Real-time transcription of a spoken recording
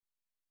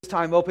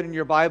time opening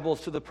your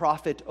Bibles to the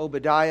prophet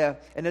Obadiah.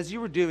 And as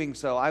you were doing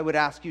so, I would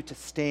ask you to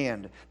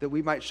stand that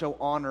we might show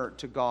honor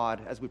to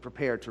God as we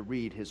prepare to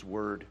read his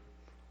word.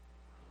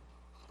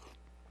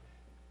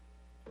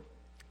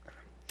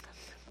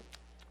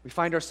 We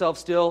find ourselves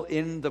still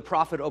in the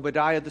prophet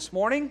Obadiah this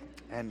morning,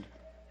 and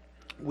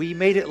we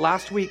made it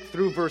last week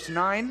through verse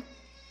 9.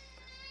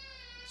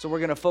 So we're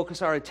going to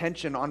focus our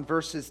attention on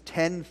verses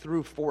 10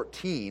 through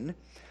 14.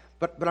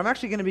 But I'm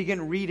actually going to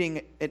begin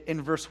reading it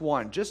in verse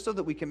 1, just so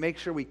that we can make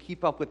sure we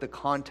keep up with the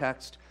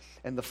context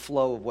and the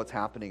flow of what's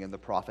happening in the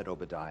prophet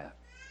Obadiah.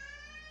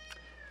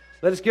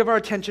 Let us give our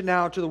attention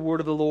now to the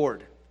word of the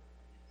Lord.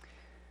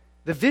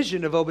 The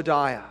vision of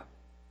Obadiah.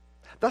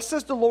 Thus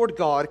says the Lord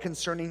God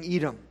concerning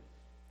Edom.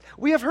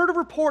 We have heard a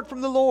report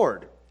from the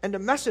Lord, and a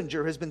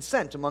messenger has been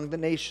sent among the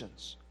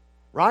nations.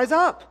 Rise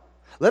up,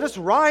 let us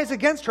rise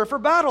against her for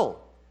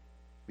battle.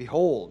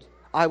 Behold,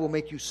 I will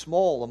make you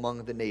small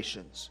among the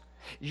nations.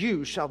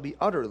 You shall be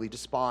utterly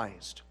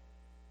despised.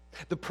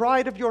 The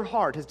pride of your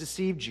heart has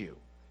deceived you,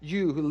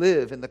 you who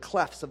live in the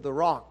clefts of the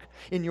rock,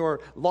 in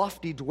your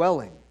lofty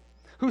dwelling,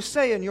 who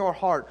say in your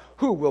heart,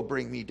 who will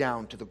bring me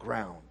down to the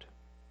ground?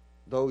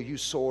 Though you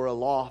soar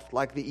aloft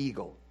like the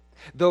eagle,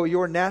 though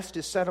your nest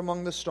is set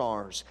among the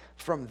stars,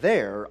 from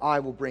there I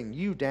will bring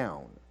you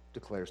down,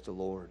 declares the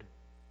Lord.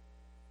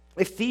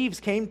 If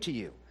thieves came to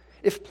you,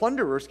 if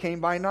plunderers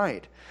came by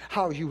night,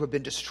 how you have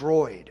been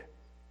destroyed!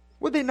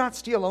 Would they not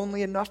steal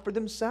only enough for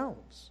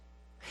themselves?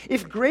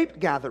 If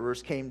grape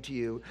gatherers came to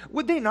you,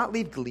 would they not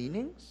leave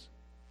gleanings?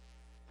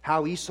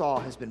 How Esau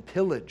has been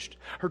pillaged,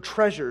 her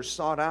treasures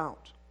sought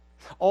out.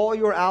 All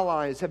your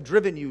allies have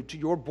driven you to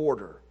your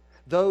border.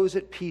 Those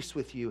at peace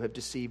with you have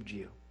deceived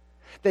you.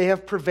 They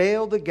have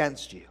prevailed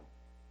against you.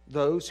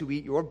 Those who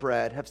eat your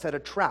bread have set a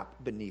trap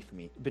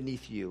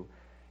beneath you.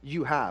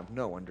 You have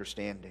no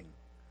understanding.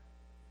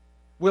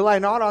 Will I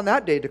not on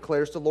that day,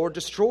 declares the Lord,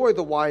 destroy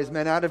the wise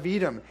men out of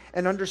Edom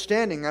and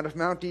understanding out of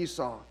Mount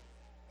Esau?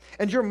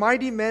 And your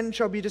mighty men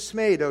shall be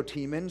dismayed, O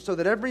Teman, so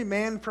that every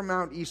man from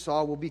Mount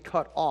Esau will be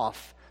cut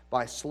off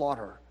by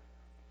slaughter.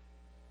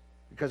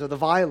 Because of the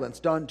violence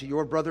done to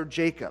your brother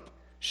Jacob,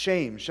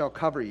 shame shall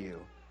cover you,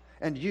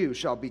 and you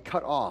shall be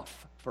cut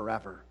off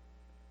forever.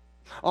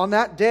 On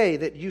that day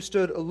that you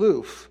stood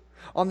aloof,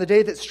 on the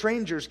day that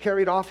strangers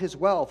carried off his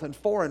wealth and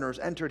foreigners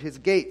entered his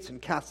gates and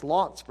cast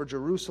lots for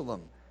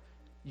Jerusalem,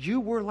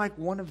 you were like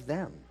one of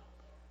them.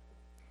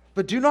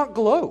 But do not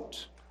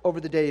gloat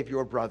over the day of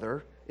your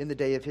brother in the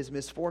day of his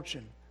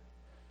misfortune.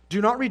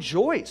 Do not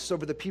rejoice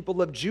over the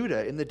people of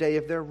Judah in the day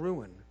of their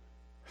ruin.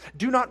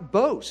 Do not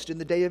boast in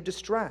the day of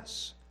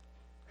distress.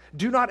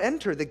 Do not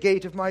enter the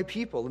gate of my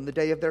people in the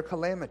day of their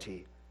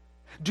calamity.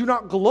 Do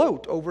not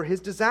gloat over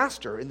his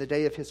disaster in the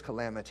day of his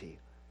calamity.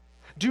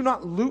 Do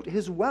not loot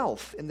his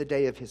wealth in the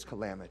day of his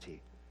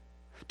calamity.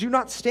 Do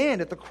not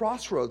stand at the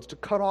crossroads to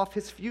cut off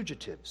his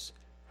fugitives.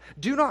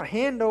 Do not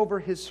hand over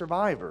his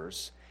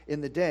survivors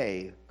in the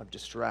day of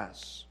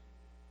distress.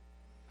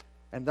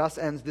 And thus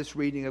ends this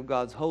reading of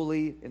God's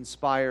holy,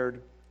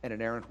 inspired, and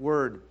inerrant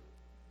word.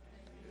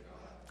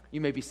 You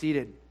may be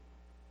seated.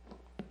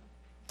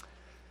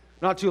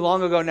 Not too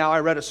long ago now, I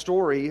read a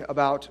story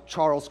about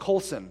Charles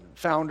Colson,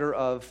 founder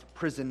of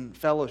Prison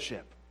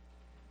Fellowship.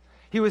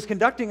 He was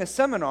conducting a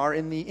seminar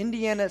in the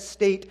Indiana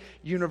State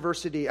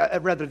University,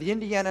 the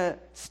Indiana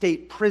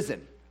State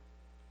Prison.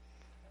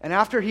 And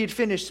after he'd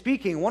finished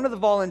speaking, one of the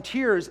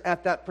volunteers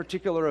at that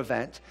particular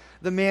event,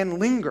 the man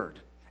lingered.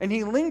 And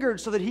he lingered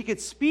so that he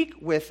could speak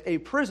with a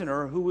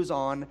prisoner who was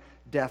on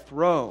death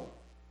row.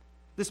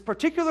 This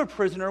particular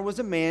prisoner was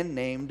a man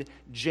named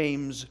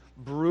James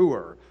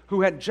Brewer,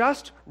 who had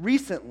just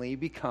recently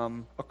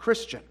become a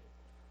Christian.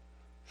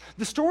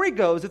 The story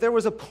goes that there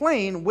was a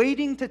plane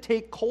waiting to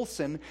take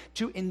Colson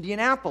to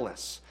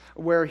Indianapolis,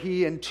 where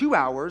he in 2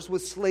 hours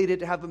was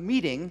slated to have a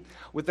meeting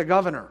with the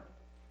governor.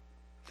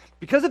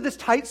 Because of this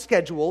tight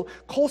schedule,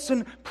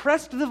 Colson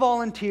pressed the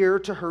volunteer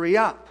to hurry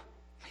up.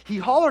 He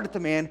hollered at the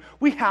man,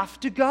 "We have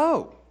to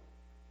go."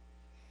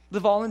 The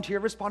volunteer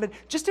responded,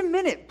 "Just a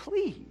minute,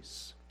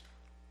 please."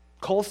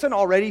 Colson,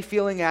 already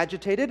feeling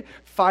agitated,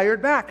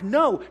 fired back,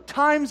 "No,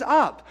 time's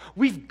up.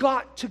 We've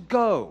got to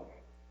go."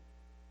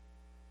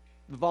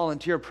 The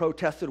volunteer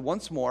protested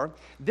once more,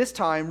 this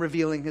time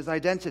revealing his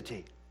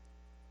identity.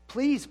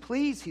 "Please,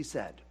 please," he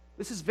said,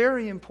 "this is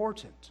very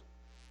important.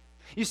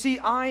 You see,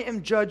 I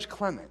am Judge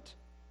Clement.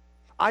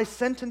 I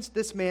sentenced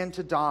this man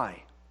to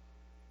die,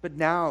 but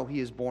now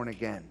he is born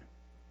again.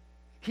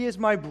 He is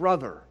my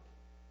brother,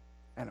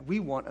 and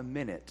we want a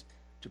minute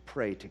to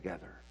pray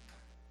together."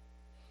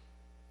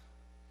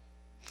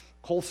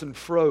 Colson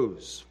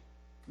froze,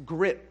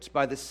 gripped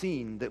by the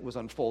scene that was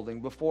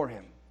unfolding before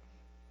him.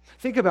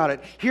 Think about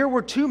it. Here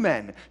were two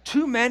men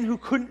who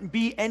couldn't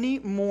be any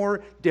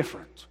more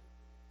different.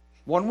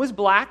 One was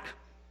black,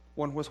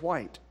 one was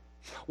white.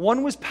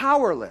 One was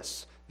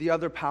powerless, the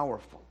other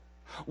powerful.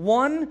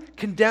 One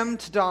condemned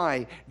to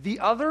die, the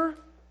other,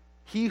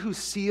 he who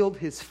sealed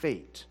his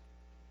fate.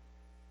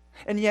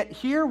 And yet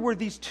here were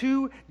these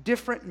two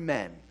different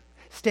men,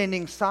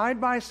 standing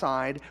side by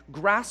side,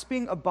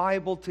 grasping a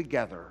Bible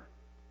together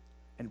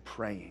and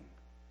praying.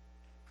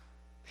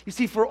 You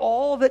see, for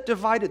all that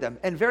divided them,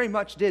 and very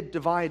much did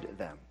divide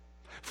them,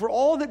 for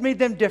all that made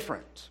them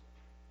different,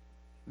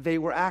 they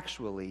were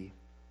actually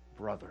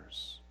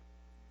brothers.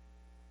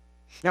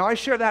 Now, I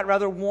share that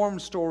rather warm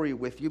story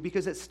with you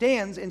because it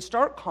stands in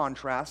stark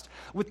contrast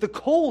with the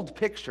cold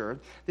picture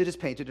that is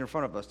painted in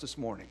front of us this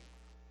morning.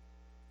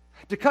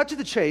 To cut to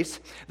the chase,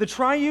 the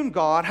triune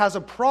God has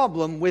a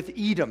problem with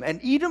Edom. And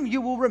Edom, you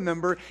will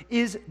remember,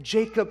 is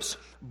Jacob's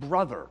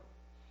brother.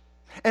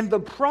 And the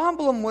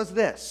problem was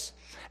this: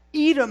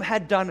 Edom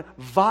had done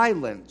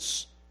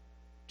violence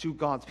to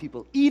God's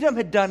people. Edom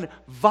had done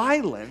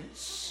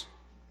violence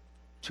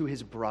to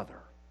his brother.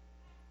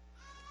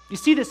 You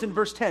see this in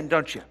verse 10,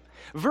 don't you?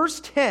 Verse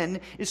 10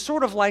 is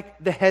sort of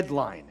like the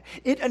headline.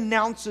 It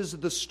announces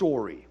the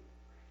story.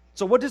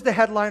 So what does the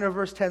headline of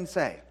verse 10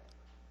 say?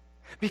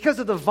 Because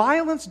of the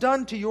violence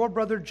done to your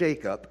brother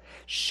Jacob,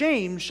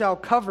 shame shall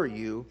cover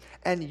you,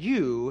 and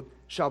you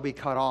shall be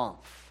cut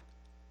off.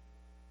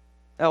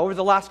 Now, over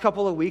the last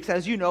couple of weeks,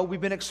 as you know,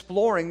 we've been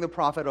exploring the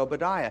prophet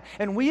Obadiah,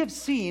 and we have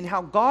seen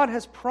how God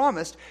has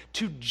promised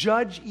to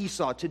judge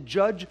Esau, to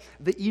judge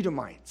the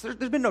Edomites. There's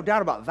been no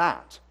doubt about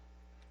that.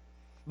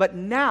 But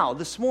now,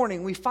 this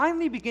morning, we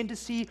finally begin to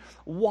see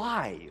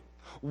why.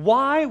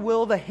 Why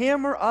will the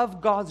hammer of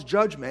God's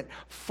judgment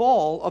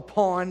fall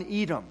upon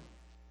Edom?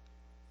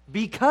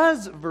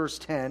 Because, verse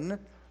 10,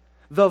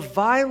 the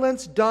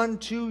violence done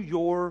to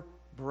your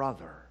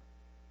brother.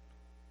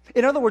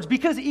 In other words,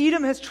 because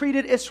Edom has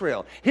treated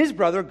Israel, his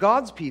brother,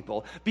 God's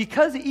people,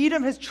 because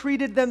Edom has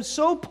treated them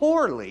so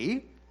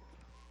poorly,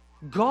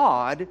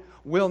 God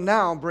will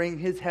now bring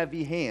his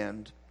heavy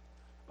hand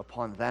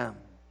upon them.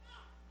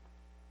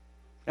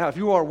 Now, if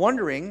you are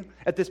wondering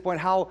at this point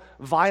how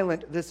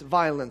violent this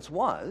violence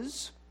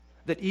was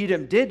that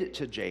Edom did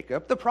to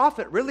Jacob, the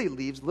prophet really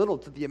leaves little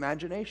to the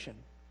imagination.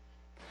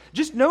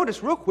 Just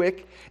notice real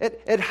quick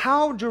at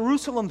how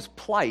Jerusalem's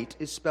plight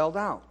is spelled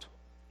out.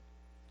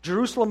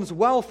 Jerusalem's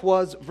wealth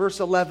was, verse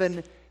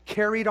 11,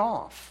 carried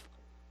off.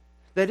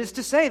 That is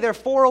to say, their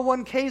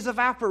 401ks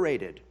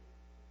evaporated.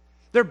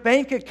 Their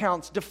bank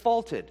accounts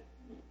defaulted.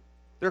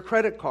 Their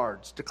credit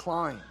cards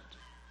declined.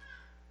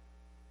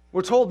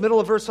 We're told, middle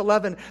of verse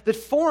 11, that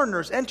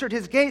foreigners entered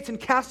his gates and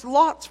cast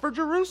lots for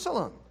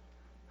Jerusalem.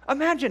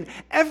 Imagine,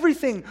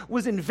 everything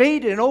was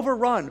invaded and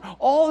overrun.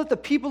 All that the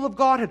people of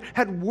God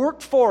had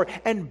worked for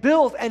and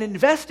built and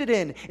invested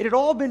in, it had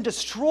all been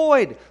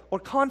destroyed or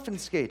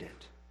confiscated.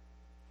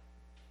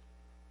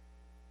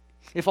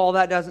 If all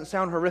that doesn't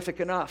sound horrific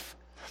enough,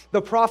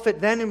 the prophet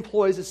then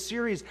employs a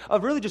series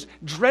of really just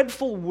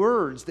dreadful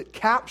words that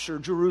capture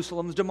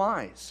Jerusalem's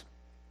demise.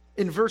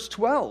 In verse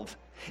 12,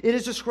 it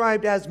is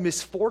described as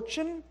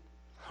misfortune,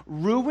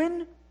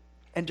 ruin,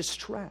 and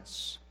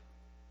distress.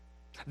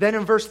 Then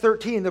in verse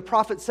 13, the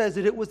prophet says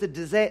that it was a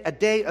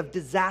day of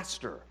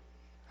disaster.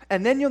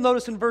 And then you'll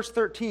notice in verse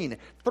 13,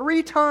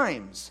 3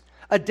 times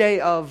a day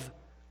of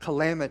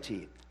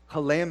calamity,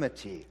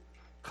 calamity,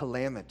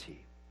 calamity.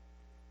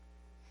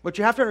 What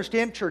you have to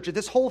understand, church, is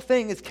this whole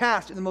thing is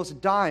cast in the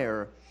most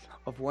dire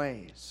of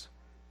ways.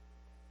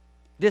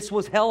 This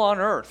was hell on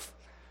earth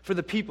for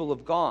the people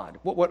of God,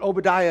 what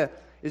Obadiah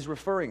is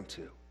referring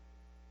to.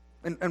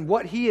 And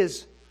what he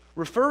is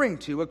referring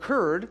to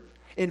occurred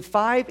in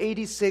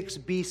 586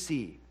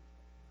 BC,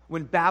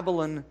 when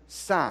Babylon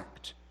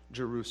sacked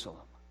Jerusalem.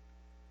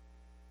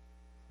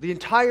 The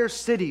entire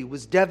city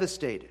was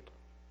devastated.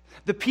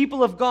 The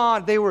people of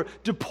God, they were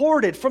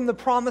deported from the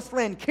promised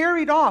land,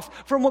 carried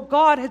off from what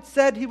God had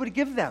said he would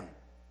give them.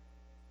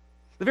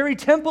 The very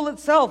temple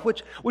itself,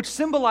 which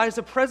symbolized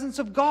the presence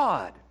of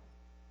God,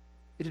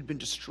 it had been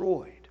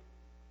destroyed.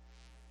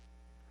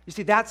 You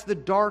see, that's the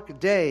dark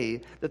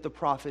day that the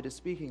prophet is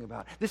speaking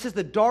about. This is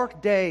the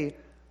dark day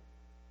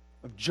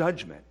of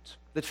judgment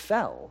that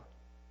fell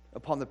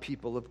upon the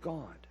people of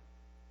God.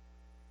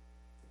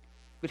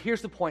 But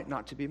here's the point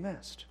not to be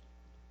missed.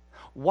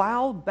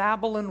 While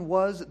Babylon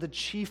was the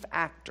chief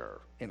actor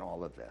in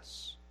all of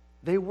this,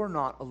 they were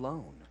not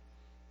alone.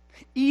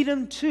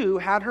 Edom, too,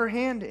 had her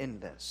hand in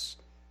this.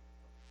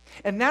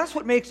 And that's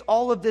what makes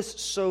all of this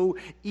so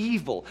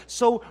evil,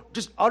 so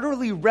just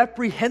utterly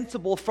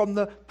reprehensible from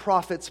the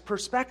prophet's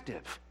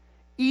perspective.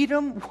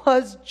 Edom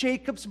was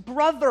Jacob's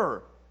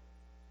brother.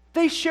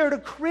 They shared a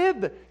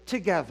crib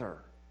together.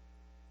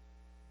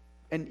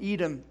 And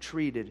Edom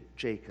treated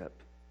Jacob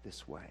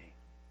this way.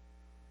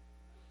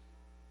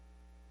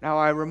 Now,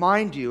 I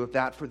remind you of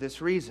that for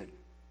this reason.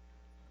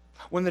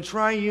 When the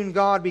triune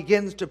God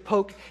begins to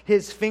poke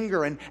his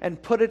finger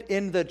and put it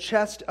in the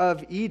chest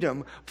of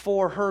Edom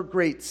for her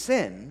great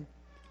sin,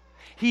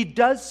 he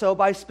does so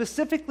by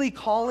specifically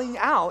calling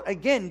out,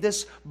 again,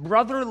 this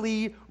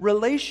brotherly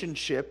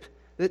relationship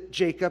that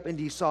Jacob and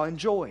Esau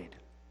enjoyed.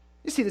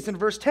 You see this in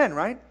verse 10,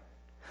 right?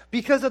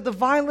 Because of the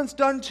violence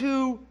done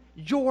to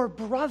your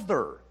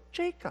brother,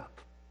 Jacob.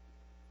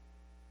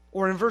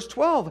 Or in verse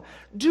 12,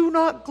 do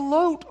not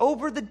gloat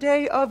over the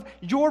day of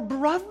your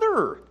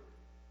brother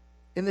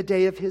in the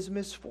day of his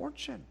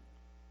misfortune.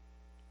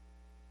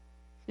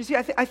 You see,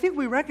 I think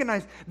we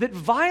recognize that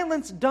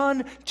violence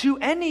done to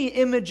any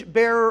image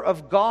bearer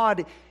of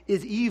God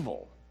is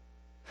evil.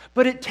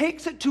 But it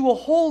takes it to a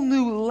whole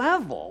new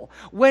level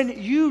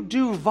when you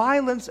do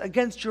violence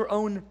against your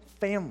own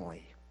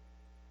family,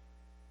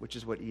 which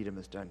is what Edom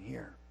has done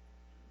here.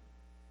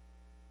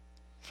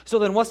 So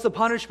then what's the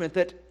punishment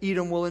that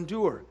Edom will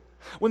endure?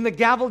 When the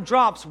gavel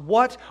drops,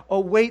 what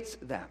awaits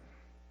them?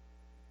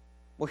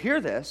 Well, hear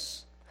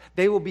this.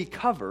 They will be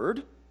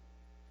covered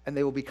and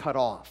they will be cut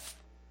off.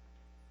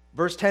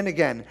 Verse 10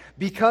 again.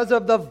 Because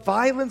of the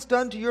violence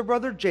done to your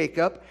brother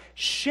Jacob,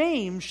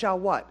 shame shall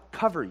what?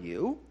 Cover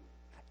you,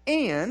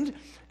 and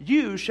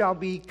you shall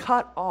be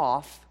cut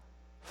off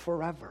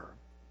forever.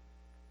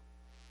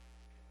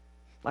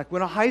 Like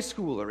when a high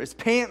schooler is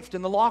pantsed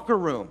in the locker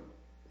room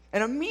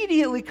and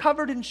immediately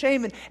covered in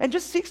shame and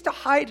just seeks to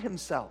hide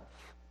himself.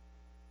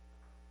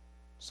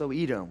 So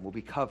Edom will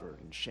be covered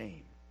in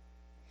shame.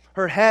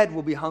 Her head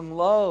will be hung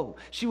low.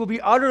 She will be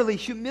utterly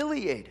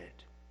humiliated.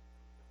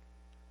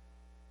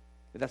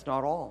 But that's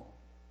not all.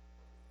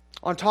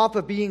 On top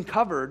of being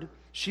covered,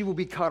 she will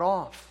be cut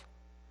off.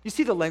 You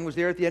see the language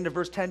there at the end of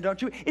verse 10,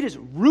 don't you? It is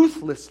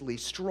ruthlessly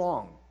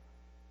strong.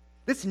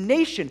 This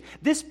nation,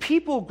 this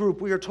people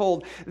group, we are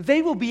told,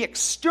 they will be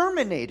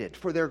exterminated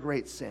for their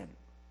great sin.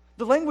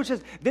 The language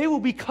says they will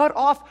be cut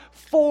off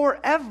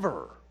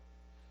forever.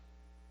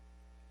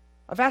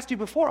 I've asked you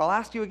before, I'll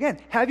ask you again.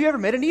 Have you ever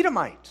met an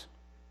Edomite?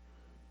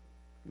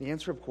 And the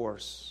answer, of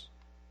course,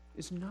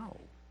 is no.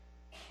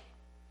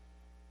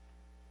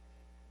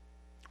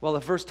 Well,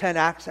 if verse 10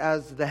 acts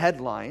as the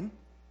headline,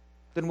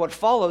 then what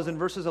follows in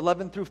verses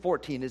 11 through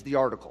 14 is the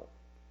article.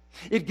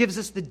 It gives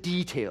us the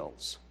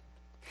details.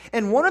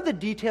 And one of the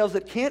details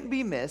that can't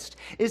be missed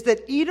is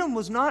that Edom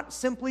was not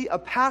simply a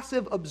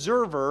passive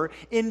observer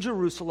in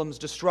Jerusalem's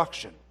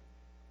destruction.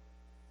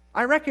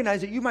 I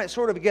recognize that you might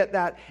sort of get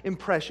that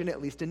impression,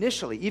 at least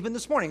initially. Even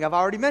this morning, I've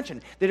already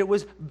mentioned that it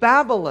was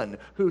Babylon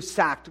who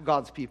sacked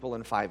God's people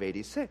in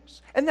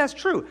 586. And that's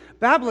true.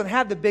 Babylon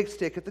had the big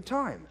stick at the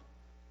time.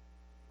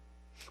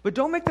 But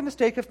don't make the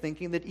mistake of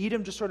thinking that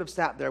Edom just sort of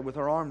sat there with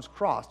her arms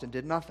crossed and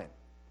did nothing.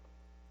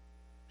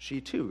 She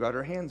too got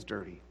her hands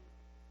dirty.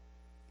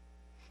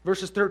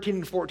 Verses 13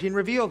 and 14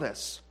 reveal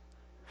this.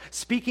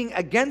 Speaking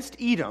against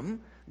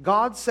Edom,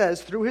 God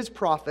says through his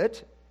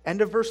prophet,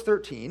 end of verse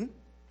 13,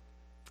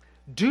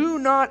 "Do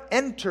not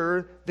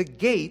enter the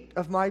gate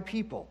of my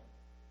people.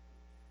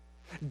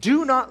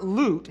 Do not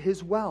loot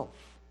his wealth."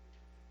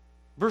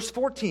 Verse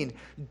 14,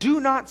 "Do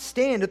not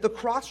stand at the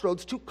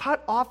crossroads to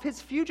cut off his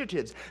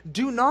fugitives.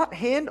 Do not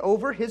hand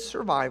over his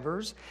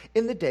survivors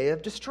in the day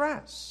of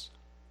distress."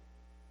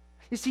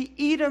 You see,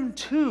 Edom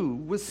too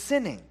was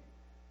sinning.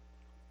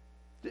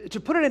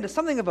 To put it into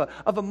something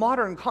of a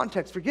modern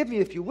context, forgive me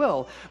if you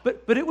will,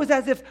 but it was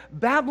as if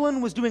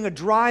Babylon was doing a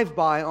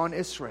drive-by on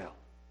Israel.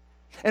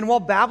 And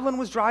while Babylon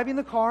was driving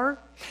the car,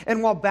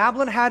 and while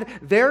Babylon had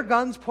their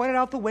guns pointed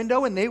out the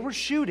window and they were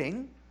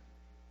shooting,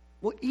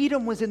 well,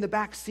 Edom was in the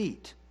back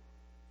seat.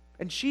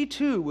 And she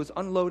too was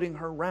unloading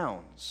her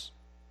rounds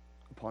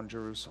upon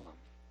Jerusalem.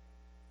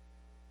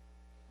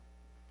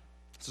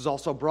 This is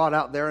also brought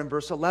out there in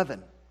verse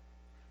 11.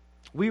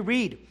 We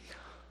read,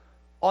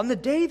 "On the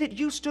day that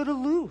you stood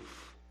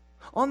aloof,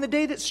 on the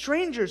day that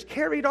strangers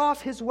carried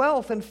off his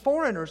wealth and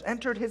foreigners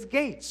entered his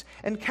gates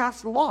and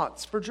cast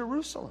lots for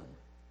Jerusalem."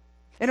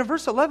 And in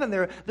verse 11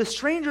 there, the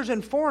strangers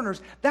and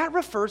foreigners, that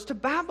refers to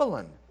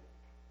Babylon.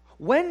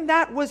 When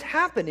that was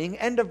happening,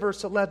 end of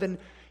verse 11,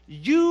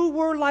 you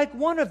were like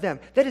one of them.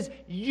 That is,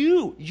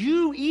 you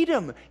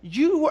Edom,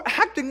 you were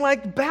acting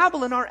like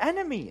Babylon, our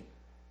enemy,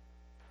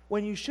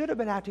 when you should have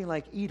been acting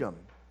like Edom,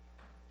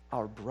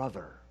 our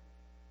brother.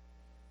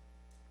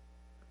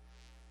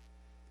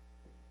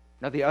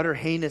 Now, the utter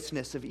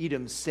heinousness of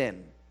Edom's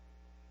sin,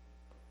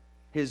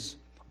 his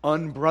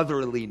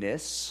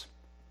unbrotherliness,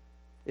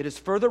 it is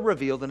further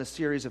revealed in a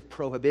series of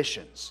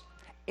prohibitions,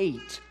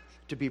 8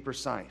 to be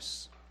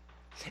precise.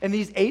 And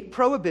these 8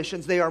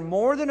 prohibitions, they are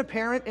more than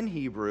apparent in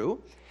Hebrew,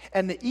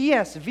 and the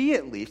ESV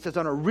at least has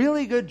done a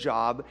really good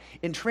job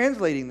in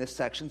translating this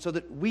section so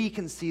that we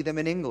can see them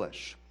in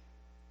English.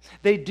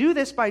 They do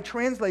this by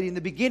translating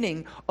the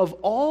beginning of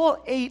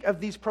all 8 of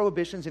these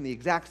prohibitions in the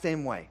exact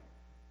same way.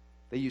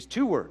 They use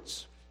 2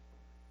 words.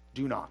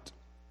 Do not.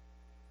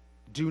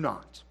 Do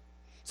not.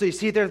 So you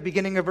see it there at the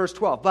beginning of verse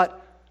 12.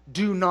 But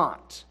do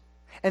not.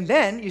 And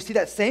then you see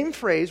that same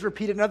phrase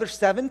repeated another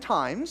 7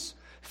 times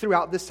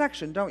throughout this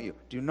section, don't you?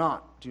 Do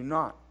not, do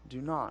not,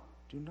 do not,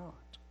 do not.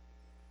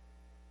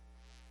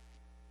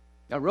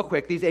 Now, real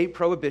quick, these 8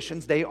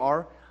 prohibitions, they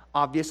are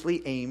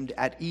obviously aimed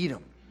at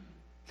Edom.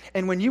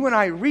 And when you and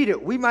I read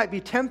it, we might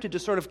be tempted to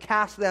sort of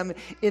cast them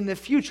in the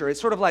future. It's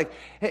sort of like,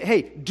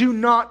 hey, do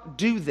not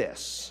do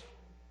this.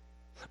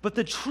 But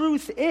the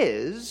truth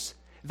is,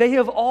 they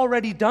have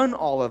already done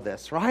all of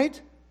this, right?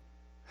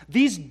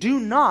 These do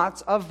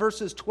nots of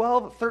verses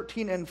 12,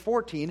 13, and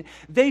 14,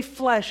 they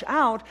flesh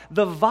out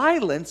the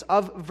violence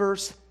of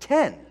verse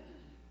 10.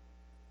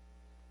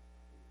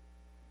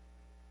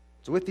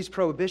 So with these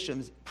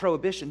prohibitions,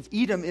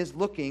 Edom is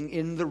looking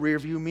in the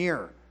rearview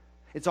mirror.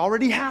 It's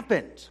already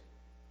happened.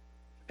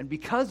 And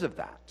because of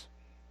that,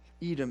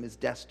 Edom is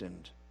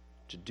destined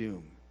to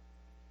doom.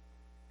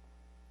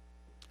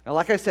 Now,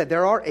 like I said,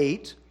 there are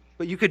 8,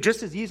 but you could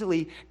just as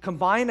easily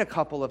combine a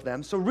couple of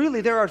them. So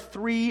really, there are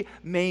 3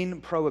 main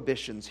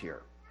prohibitions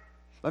here.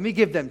 Let me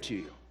give them to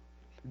you.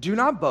 Do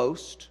not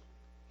boast,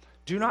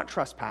 do not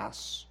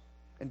trespass,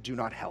 and do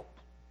not help.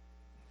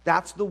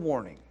 That's the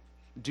warning.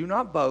 Do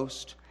not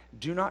boast,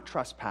 do not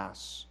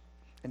trespass,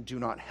 and do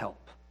not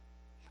help.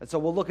 And so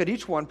we'll look at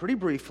each one pretty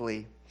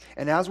briefly.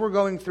 And as we're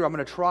going through, I'm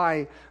going to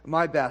try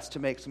my best to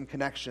make some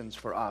connections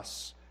for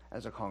us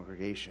as a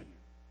congregation.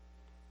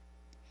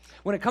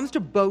 When it comes to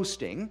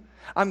boasting,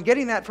 I'm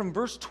getting that from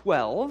verse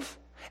 12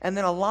 and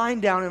then a line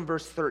down in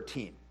verse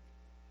 13.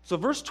 So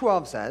verse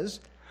 12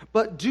 says,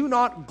 "But do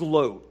not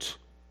gloat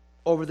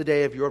over the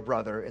day of your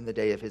brother in the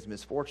day of his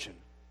misfortune.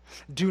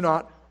 Do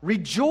not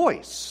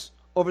rejoice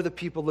over the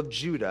people of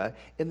Judah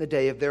in the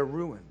day of their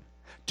ruin.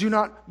 Do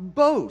not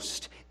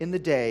boast in the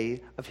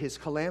day of his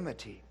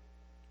calamity."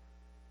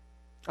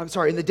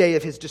 In the day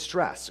of his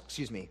distress,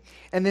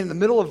 And then in the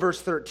middle of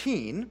verse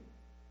 13,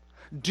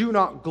 "Do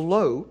not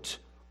gloat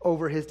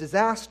over his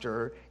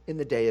disaster in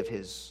the day of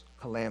his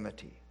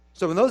calamity."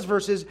 So in those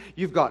verses,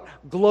 you've got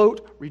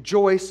gloat,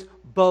 rejoice,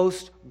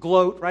 boast,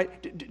 gloat,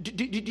 right?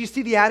 Do you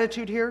see the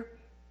attitude here?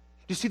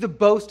 Do you see the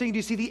boasting? Do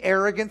you see the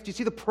arrogance? Do you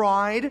see the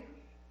pride?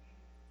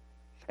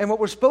 And what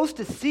we're supposed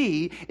to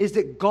see is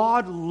that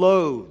God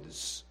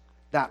loathes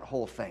that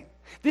whole thing.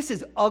 This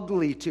is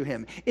ugly to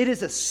him. It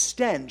is a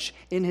stench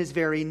in his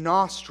very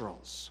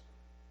nostrils.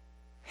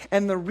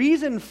 And the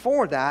reason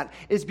for that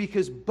is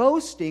because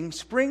boasting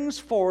springs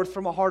forth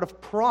from a heart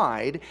of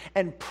pride,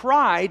 and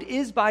pride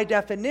is by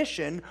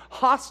definition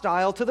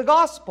hostile to the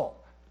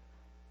gospel.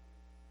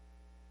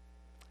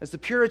 As the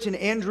Puritan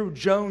Andrew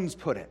Jones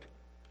put it,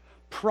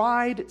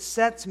 pride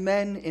sets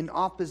men in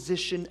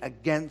opposition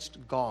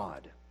against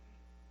God.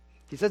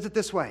 He says it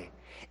this way: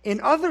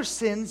 in other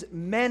sins,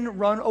 men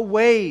run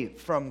away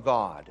from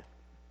God,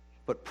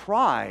 but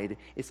pride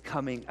is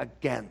coming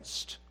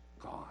against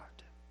God.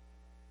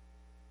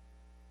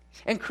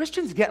 And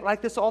Christians get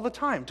like this all the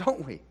time,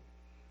 don't we?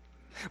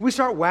 We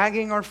start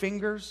wagging our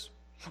fingers.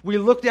 We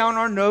look down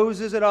our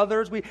noses at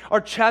others.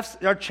 Our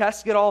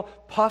chests get all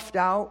puffed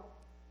out.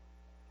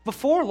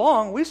 Before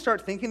long, we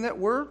start thinking that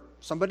we're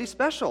somebody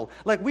special,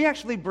 like we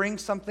actually bring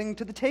something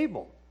to the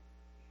table.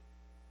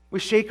 We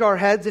shake our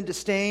heads in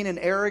disdain and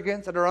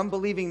arrogance at our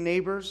unbelieving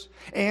neighbors.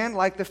 And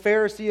like the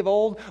Pharisee of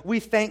old, we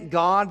thank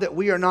God that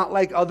we are not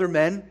like other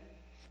men,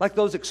 like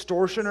those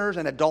extortioners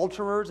and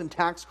adulterers and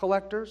tax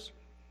collectors.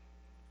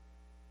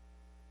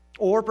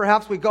 Or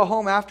perhaps we go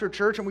home after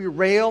church and we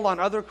rail on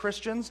other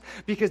Christians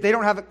because they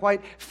don't have it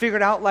quite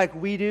figured out like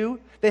we do.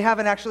 They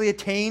haven't actually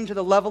attained to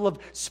the level of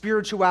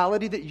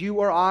spirituality that you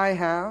or I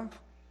have.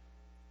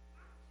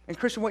 And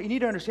Christian, what you need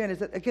to understand is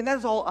that, again, that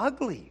is all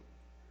ugly.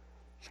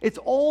 It's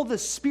all the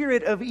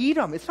spirit of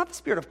Edom. It's not the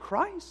spirit of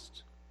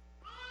Christ.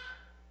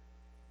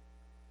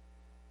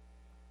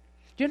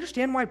 Do you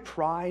understand why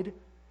pride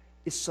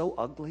is so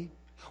ugly?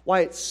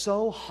 Why it's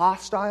so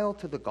hostile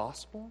to the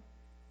gospel?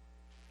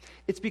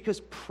 It's because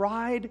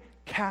pride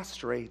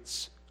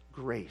castrates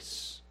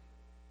grace.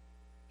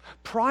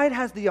 Pride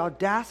has the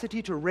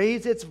audacity to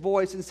raise its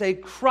voice and say,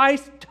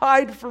 "Christ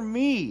died for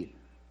me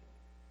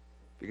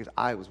because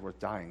I was worth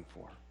dying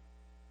for."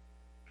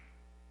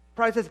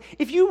 Pride says,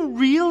 if you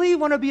really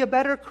want to be a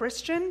better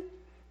Christian,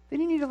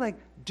 then you need to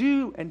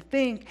do and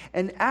think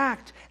and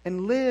act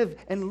and live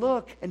and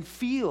look and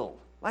feel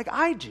like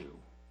I do.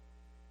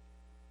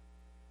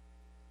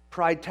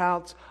 Pride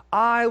touts,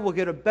 I will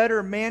get a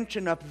better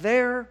mansion up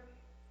there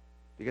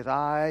because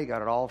I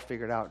got it all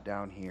figured out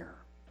down here.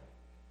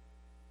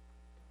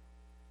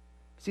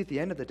 See, at the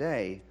end of the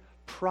day,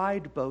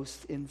 pride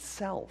boasts in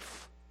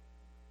self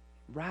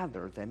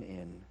rather than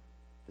in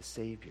the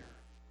Savior.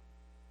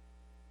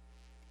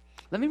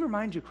 Let me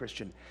remind you,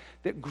 Christian,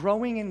 that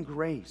growing in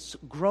grace,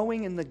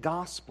 growing in the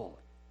gospel,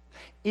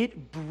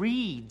 it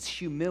breeds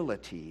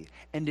humility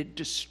and it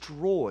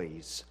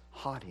destroys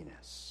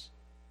haughtiness.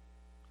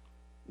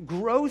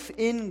 Growth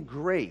in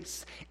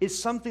grace is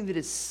something that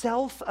is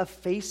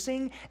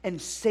self-effacing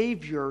and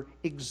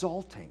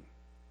Savior-exalting.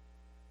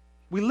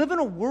 We live in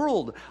a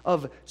world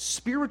of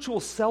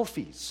spiritual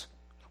selfies.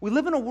 We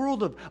live in a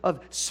world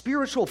of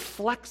spiritual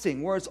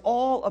flexing where it's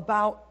all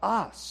about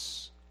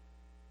us.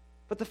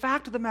 But the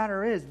fact of the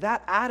matter is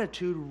that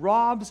attitude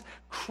robs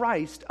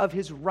Christ of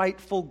his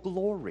rightful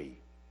glory.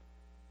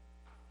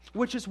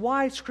 Which is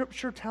why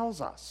Scripture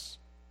tells us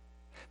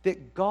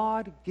that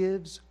God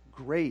gives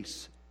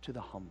grace to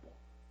the humble.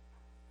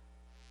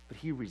 But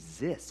he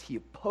resists, he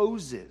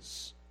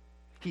opposes,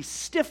 he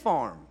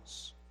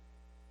stiff-arms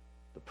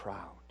the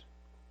proud.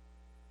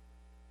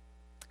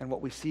 And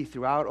what we see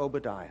throughout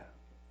Obadiah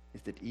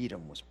is that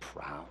Edom was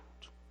proud.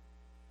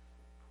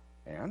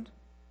 And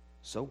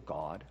so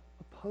God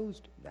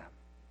opposed them.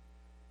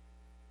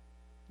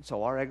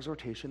 So our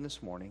exhortation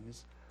this morning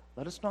is,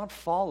 let us not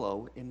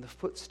follow in the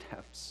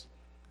footsteps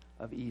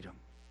of Edom.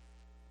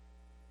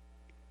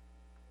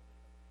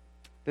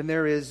 then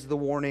there is the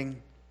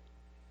warning,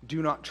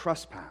 do not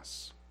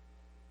trespass.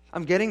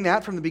 I'm getting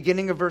that from the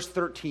beginning of verse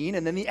 13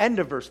 and then the end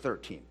of verse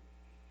 13.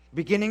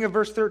 Beginning of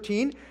verse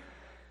 13,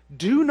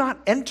 do not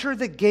enter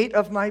the gate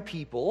of my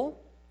people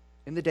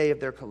in the day of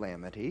their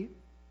calamity.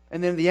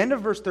 And then the end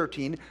of verse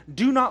 13,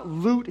 do not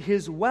loot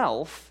his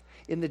wealth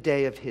in the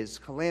day of his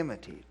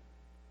calamity.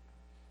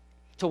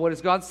 So what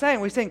is God saying?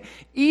 Well, he's saying,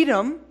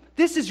 Edom,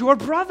 this is your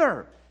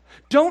brother.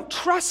 Don't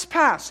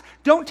trespass.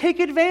 Don't take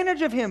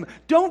advantage of him.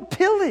 Don't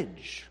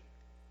pillage.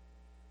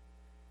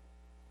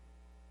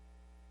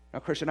 Now,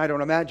 Christian, I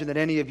don't imagine that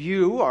any of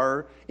you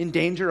are in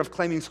danger of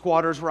claiming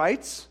squatters'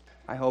 rights.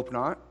 I hope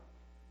not.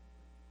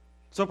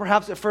 So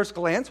perhaps at first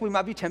glance, we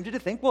might be tempted to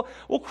think, well,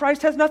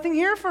 Christ has nothing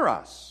here for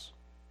us.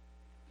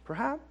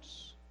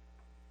 Perhaps.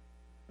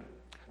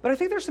 But I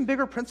think there's some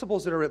bigger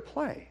principles that are at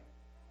play.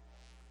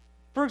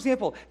 For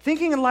example,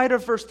 thinking in light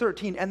of verse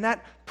 13 and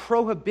that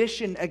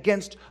prohibition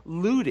against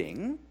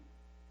looting,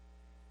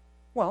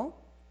 well,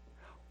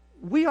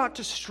 we ought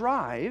to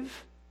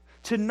strive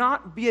to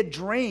not be a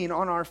drain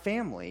on our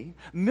family,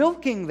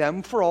 milking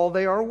them for all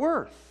they are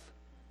worth.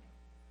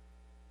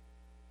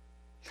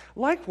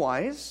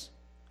 Likewise,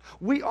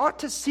 we ought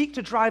to seek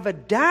to drive a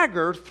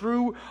dagger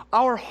through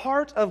our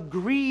heart of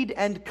greed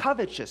and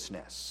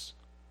covetousness,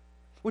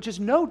 which is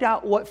no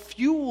doubt what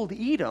fueled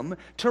Edom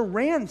to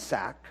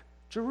ransack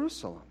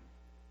Jerusalem.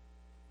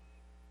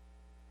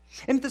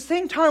 And at the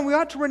same time, we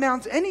ought to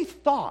renounce any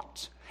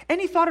thought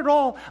at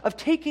all of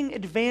taking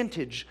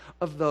advantage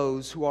of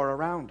those who are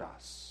around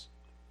us,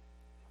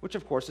 which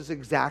of course is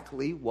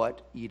exactly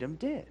what Edom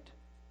did.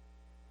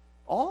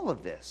 All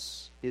of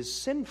this is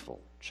sinful,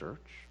 church.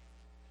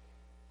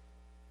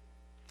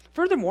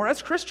 Furthermore,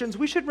 as Christians,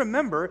 we should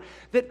remember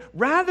that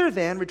rather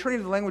than, returning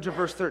to the language of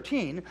verse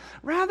 13,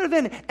 rather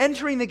than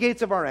entering the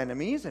gates of our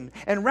enemies, and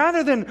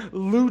rather than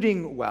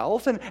looting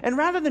wealth, and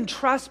rather than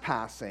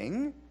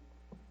trespassing,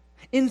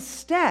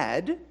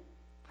 instead,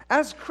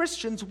 as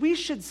Christians, we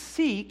should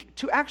seek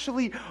to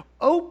actually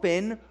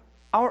open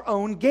our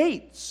own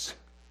gates.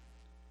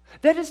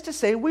 That is to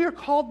say, we are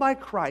called by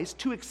Christ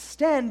to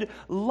extend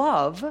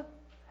love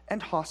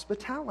and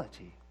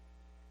hospitality.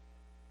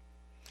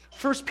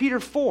 1 Peter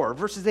 4,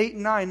 verses 8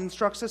 and 9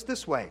 instructs us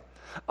this way.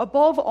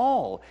 Above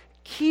all,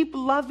 keep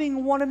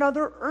loving one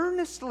another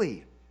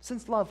earnestly,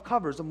 since love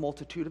covers a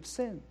multitude of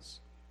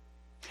sins.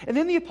 And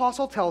then the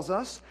apostle tells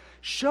us,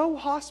 show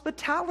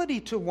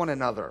hospitality to one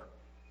another.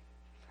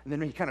 And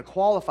then he kind of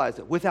qualifies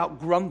it, without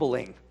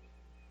grumbling.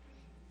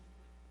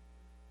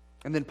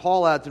 And then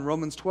Paul adds in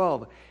Romans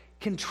 12,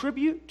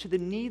 contribute to the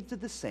needs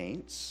of the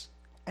saints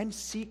and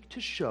seek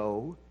to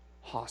show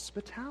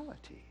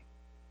hospitality.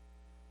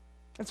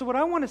 And so what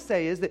I want to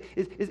say is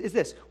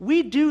this.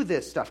 We do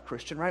this stuff,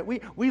 Christian, right?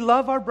 We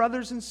love our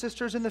brothers and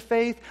sisters in the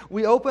faith.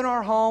 We open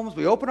our homes.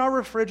 We open our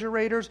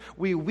refrigerators.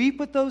 We weep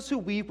with those who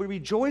weep. We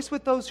rejoice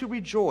with those who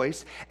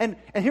rejoice. And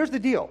here's the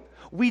deal.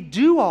 We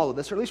do all of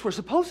this, or at least we're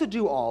supposed to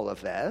do all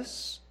of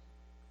this,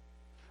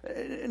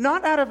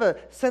 not out of a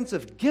sense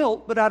of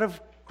guilt, but out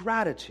of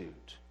gratitude.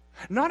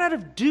 Not out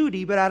of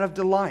duty, but out of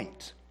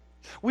delight.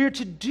 We are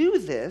to do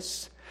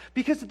this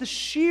because of the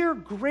sheer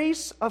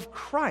grace of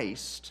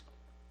Christ.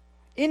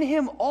 In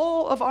him,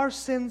 all of our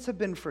sins have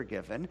been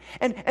forgiven,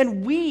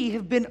 and we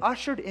have been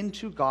ushered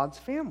into God's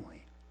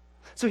family.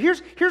 So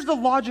here's the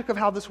logic of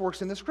how this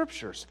works in the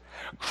Scriptures.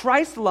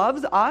 Christ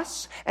loves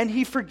us, and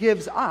he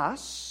forgives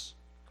us.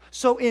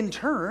 So in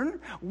turn,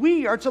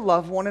 we are to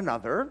love one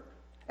another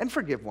and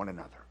forgive one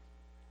another.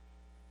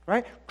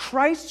 Right?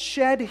 Christ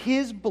shed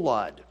his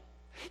blood.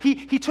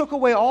 He took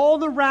away all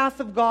the wrath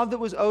of God that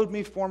was owed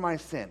me for my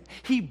sin.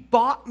 He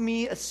bought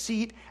me a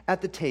seat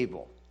at the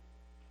table.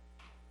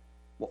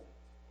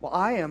 Well,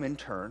 I am, in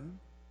turn,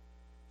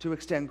 to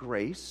extend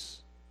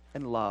grace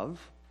and love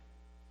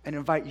and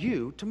invite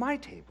you to my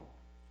table.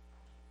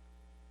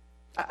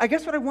 I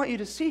guess what I want you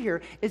to see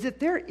here is that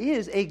there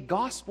is a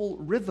gospel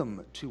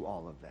rhythm to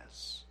all of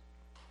this.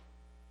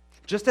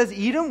 Just as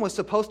Edom was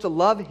supposed to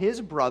love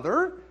his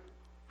brother,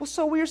 well,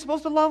 so we are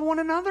supposed to love one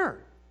another.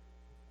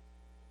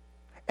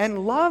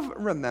 And love,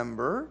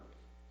 remember,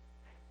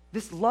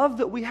 this love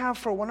that we have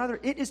for one another,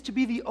 it is to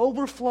be the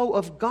overflow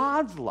of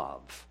God's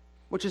love,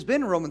 which has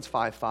been, Romans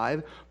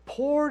 5:5,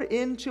 poured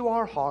into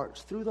our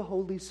hearts through the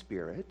Holy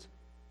Spirit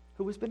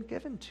who has been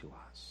given to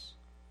us.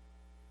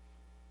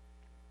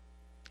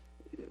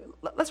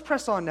 Let's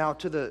press on now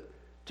to the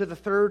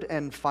third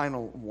and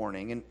final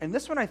warning. And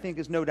this one, I think,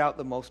 is no doubt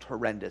the most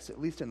horrendous,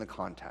 at least in the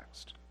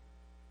context.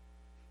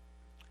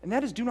 And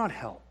that is, do not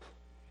help.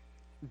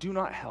 Do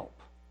not help.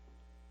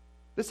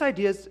 This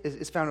idea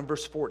is found in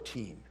verse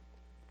 14.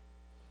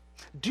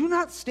 Do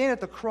not stand at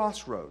the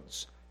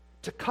crossroads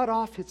to cut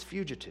off his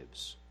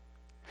fugitives.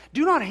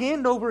 Do not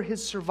hand over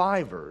his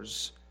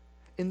survivors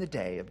in the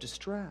day of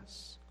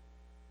distress.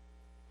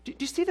 Do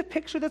you see the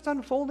picture that's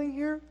unfolding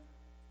here?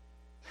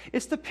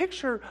 It's the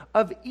picture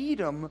of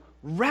Edom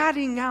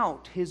ratting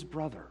out his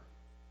brother.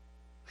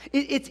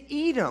 It's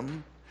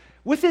Edom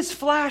with his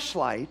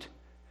flashlight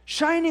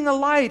shining a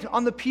light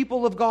on the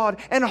people of God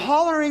and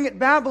hollering at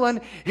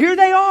Babylon, "Here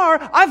they are,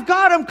 I've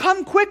got them,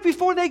 come quick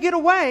before they get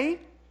away."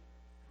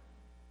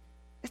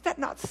 Is that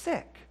not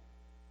sick?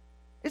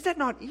 Is that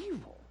not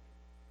evil?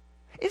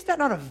 Is that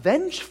not a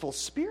vengeful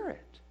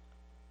spirit?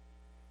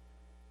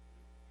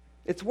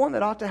 It's one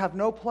that ought to have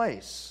no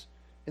place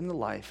in the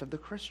life of the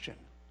Christian.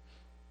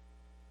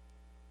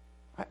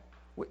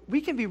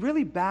 We can be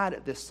really bad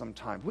at this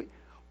sometimes.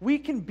 We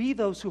can be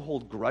those who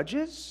hold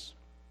grudges.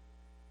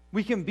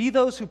 We can be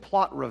those who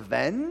plot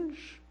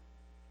revenge.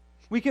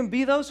 We can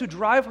be those who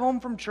drive home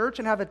from church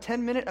and have a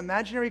 10-minute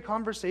imaginary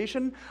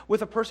conversation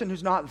with a person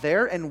who's not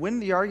there and win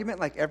the argument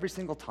like every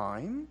single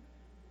time.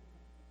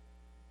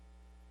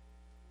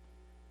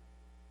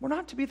 We're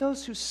not to be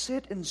those who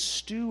sit and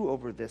stew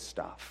over this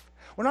stuff.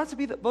 We're not to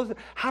be those,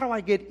 how do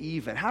I get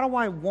even? How do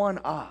I one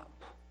up?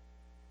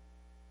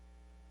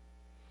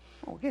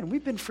 Well, again,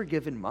 we've been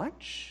forgiven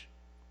much,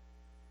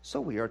 so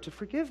we are to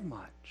forgive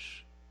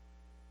much.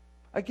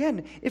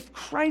 Again, if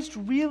Christ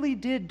really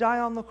did die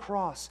on the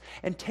cross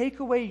and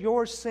take away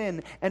your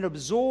sin and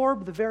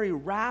absorb the very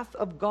wrath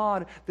of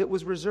God that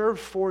was reserved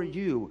for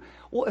you,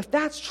 well, if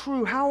that's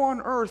true, how on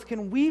earth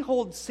can we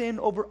hold sin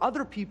over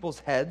other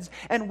people's heads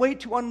and wait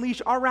to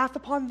unleash our wrath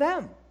upon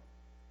them?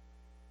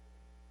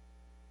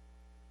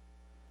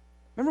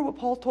 Remember what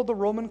Paul told the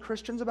Roman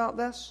Christians about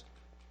this?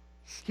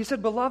 He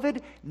said,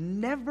 "Beloved,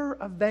 never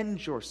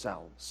avenge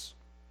yourselves,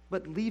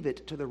 but leave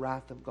it to the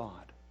wrath of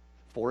God.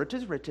 For it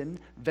is written,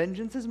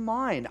 'Vengeance is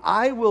mine,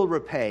 I will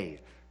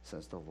repay,'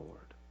 says the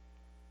Lord."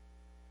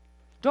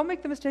 Don't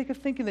make the mistake of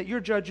thinking that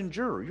you're judge and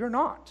juror. You're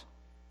not.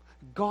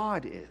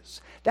 God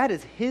is. That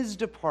is His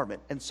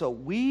department. And so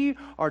we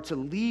are to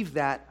leave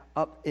that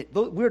up.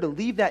 We're to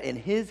leave that in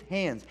His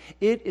hands.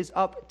 It is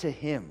up to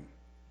Him.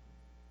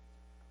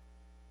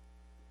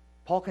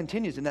 Paul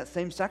continues in that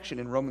same section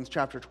in Romans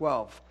chapter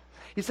 12.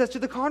 He says, "To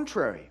the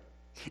contrary,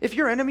 if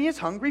your enemy is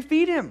hungry,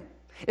 feed him.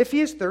 If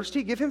he is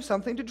thirsty, give him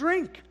something to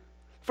drink.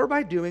 For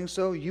by doing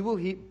so, you will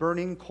heap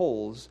burning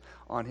coals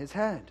on his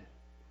head."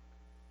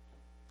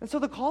 And so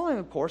the calling,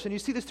 of course, and you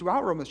see this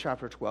throughout Romans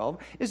chapter 12,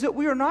 is that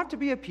we are not to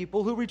be a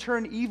people who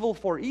return evil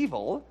for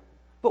evil,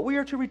 but we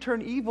are to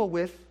return evil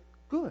with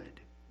good.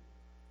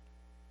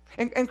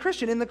 And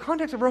Christian, in the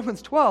context of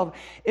Romans 12,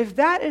 if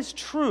that is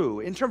true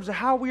in terms of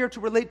how we are to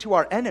relate to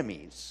our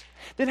enemies,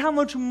 then how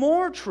much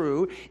more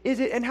true is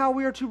it in how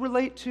we are to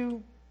relate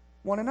to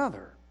one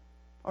another,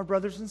 our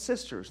brothers and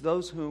sisters,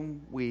 those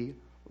whom we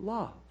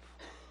love?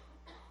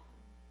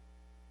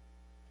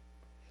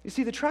 You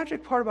see, the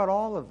tragic part about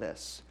all of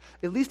this,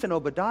 at least in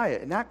Obadiah,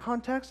 in that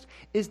context,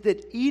 is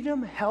that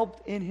Edom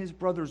helped in his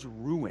brother's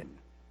ruin.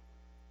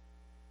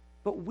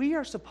 But we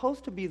are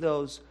supposed to be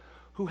those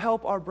who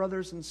help our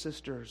brothers and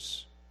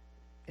sisters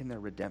in their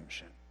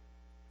redemption.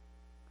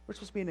 We're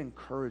supposed to be an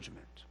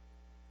encouragement.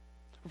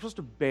 We're supposed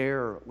to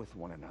bear with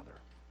one another.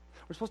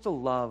 We're supposed to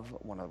love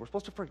one another. We're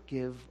supposed to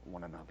forgive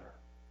one another.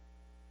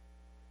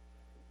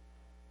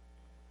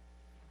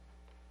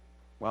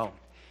 Well,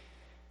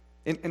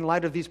 in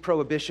light of these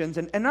prohibitions,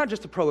 and not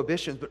just the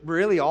prohibitions, but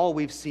really all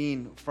we've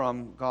seen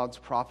from God's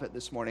prophet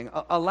this morning,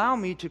 allow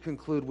me to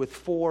conclude with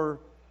 4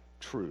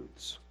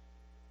 truths.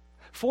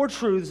 4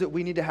 truths that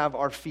we need to have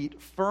our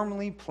feet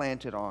firmly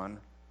planted on,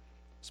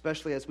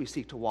 especially as we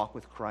seek to walk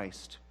with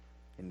Christ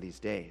in these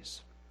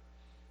days.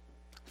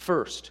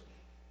 First,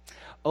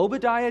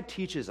 Obadiah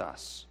teaches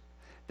us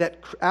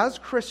that as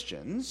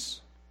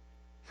Christians,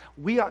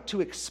 we ought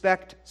to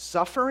expect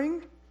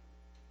suffering,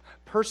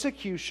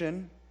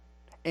 persecution,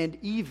 and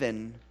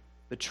even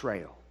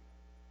betrayal.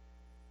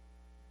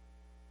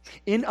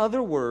 In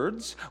other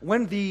words,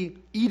 when the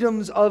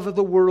Edoms of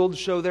the world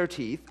show their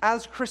teeth,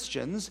 as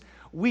Christians,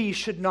 we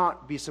should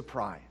not be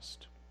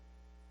surprised.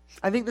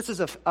 I think this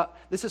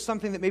is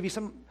something that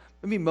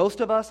maybe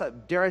most of us,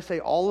 dare I say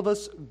all of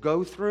us,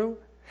 go through.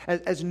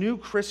 As new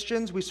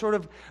Christians, we sort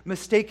of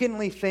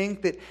mistakenly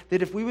think that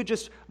if we would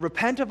just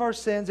repent of our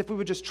sins, if we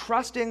would just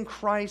trust in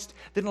Christ,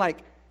 then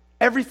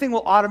everything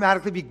will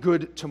automatically be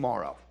good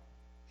tomorrow.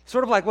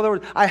 Sort of like,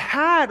 I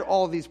had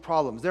all these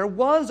problems. There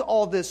was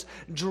all this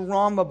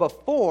drama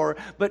before,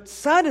 but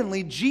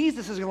suddenly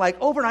Jesus is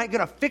overnight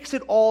going to fix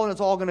it all and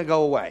it's all going to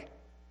go away.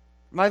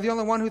 Am I the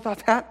only one who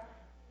thought that?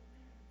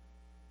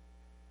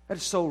 That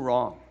is so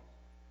wrong.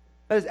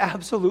 That is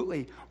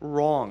absolutely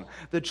wrong.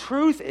 The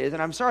truth is,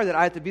 and I'm sorry that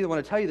I have to be the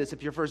one to tell you this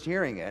if you're first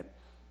hearing it,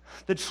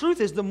 the truth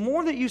is the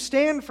more that you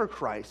stand for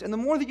Christ and the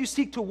more that you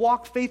seek to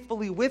walk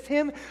faithfully with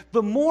Him,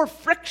 the more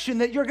friction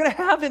that you're going to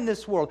have in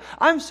this world.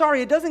 I'm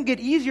sorry, it doesn't get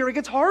easier, it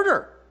gets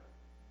harder.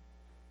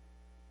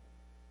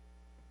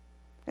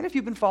 And if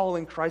you've been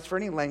following Christ for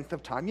any length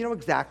of time, you know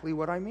exactly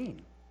what I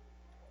mean.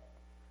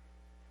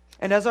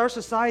 And as our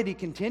society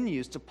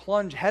continues to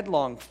plunge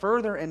headlong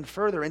further and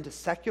further into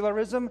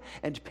secularism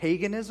and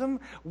paganism,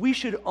 we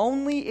should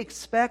only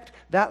expect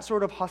that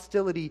sort of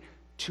hostility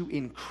to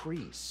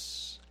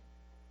increase.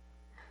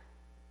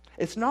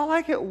 It's not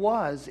like it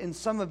was in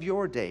some of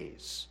your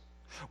days,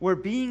 where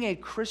being a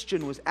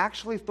Christian was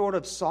actually thought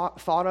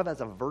of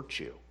as a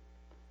virtue.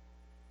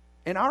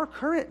 in our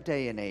current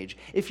day and age,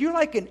 if you're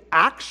like an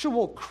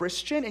actual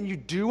Christian and you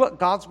do what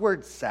God's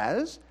word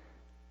says,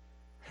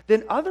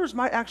 then others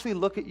might actually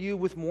look at you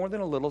with more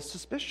than a little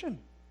suspicion.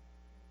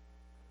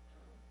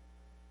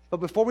 But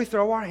before we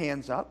throw our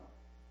hands up,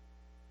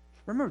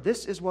 remember,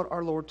 this is what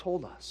our Lord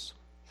told us.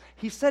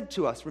 He said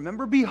to us,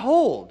 remember,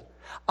 behold,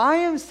 I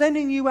am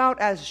sending you out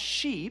as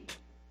sheep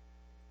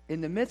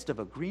in the midst of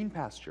a green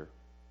pasture.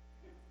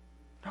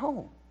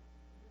 No,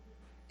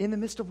 in the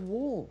midst of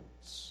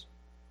wolves.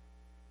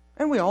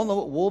 And we all know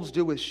what wolves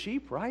do with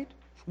sheep, right?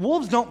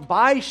 Wolves don't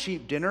buy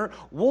sheep dinner.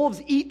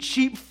 Wolves eat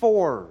sheep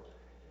for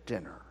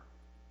dinner.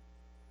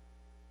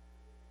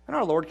 And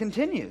our Lord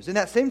continues in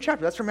that same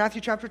chapter. That's from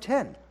Matthew chapter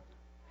 10.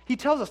 He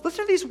tells us,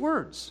 listen to these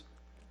words.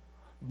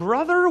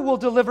 Brother will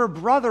deliver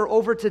brother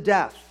over to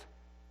death,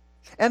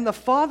 and the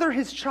father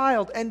his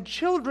child, and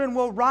children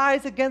will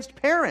rise against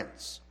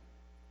parents.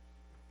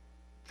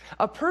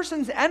 A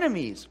person's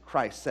enemies,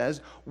 Christ says,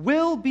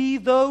 will be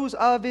those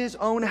of his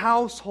own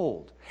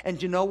household.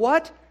 And you know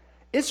what?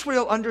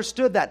 Israel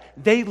understood that.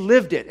 They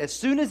lived it as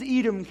soon as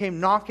Edom came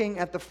knocking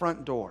at the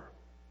front door.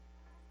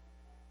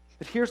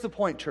 But here's the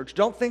point, church.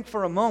 Don't think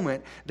for a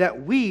moment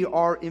that we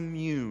are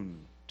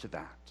immune to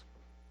that.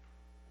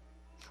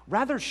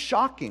 Rather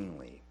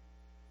shockingly,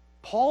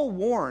 Paul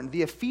warned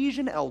the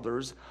Ephesian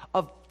elders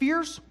of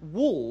fierce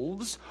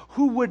wolves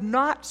who would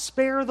not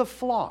spare the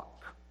flock.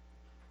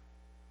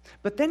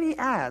 But then he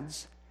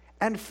adds,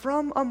 and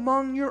from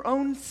among your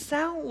own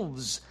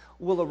selves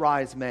will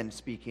arise men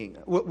speaking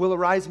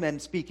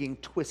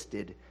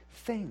twisted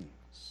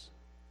things.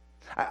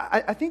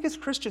 I think as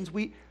Christians,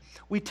 we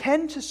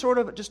tend to sort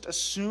of just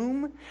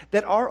assume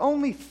that our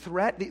only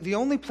threat, the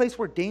only place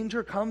where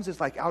danger comes is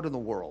like out in the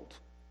world.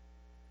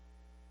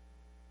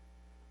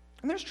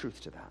 And there's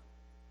truth to that.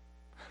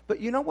 But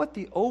you know what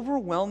the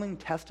overwhelming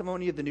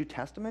testimony of the New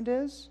Testament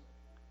is?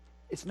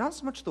 It's not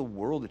so much the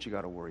world that you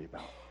got to worry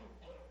about.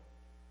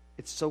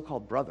 It's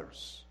so-called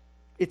brothers.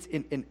 It's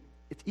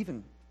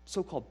even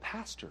so-called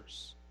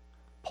pastors.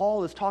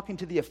 Paul is talking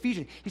to the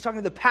Ephesians. He's talking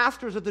to the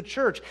pastors of the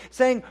church,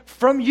 saying,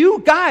 from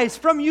you guys,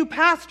 from you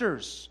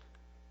pastors,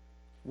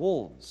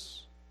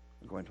 wolves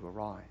are going to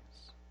arise.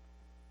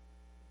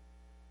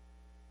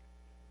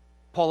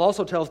 Paul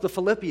also tells the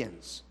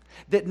Philippians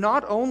that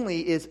not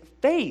only is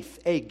faith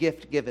a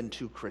gift given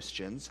to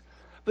Christians,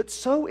 but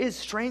so is,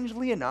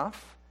 strangely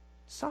enough,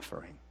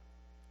 suffering.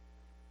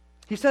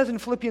 He says in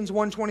Philippians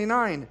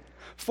 1:29,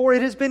 for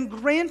it has been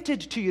granted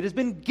to you, it has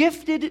been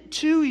gifted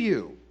to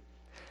you,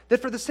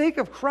 that for the sake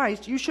of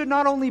Christ you should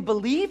not only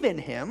believe in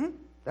him,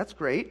 that's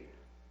great,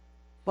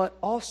 but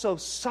also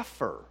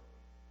suffer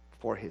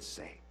for his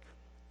sake.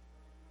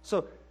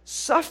 So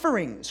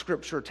suffering,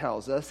 Scripture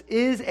tells us,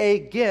 is a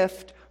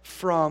gift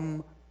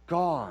from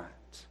God.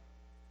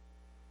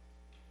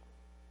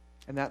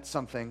 And that's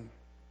something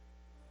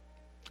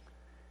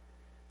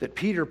that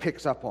Peter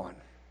picks up on.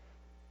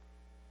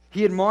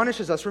 He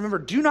admonishes us, remember,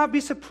 do not be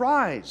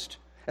surprised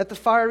at the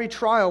fiery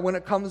trial when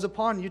it comes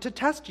upon you to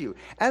test you,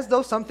 as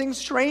though something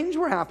strange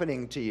were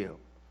happening to you.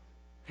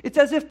 It's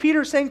as if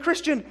Peter's saying,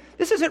 Christian,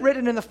 this isn't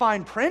written in the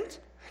fine print.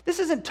 This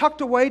isn't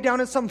tucked away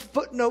down in some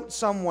footnote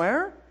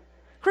somewhere.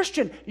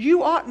 Christian,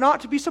 you ought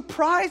not to be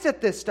surprised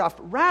at this stuff.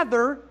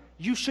 Rather,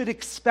 you should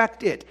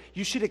expect it.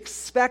 You should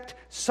expect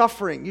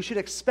suffering. You should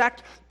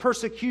expect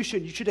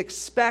persecution. You should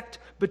expect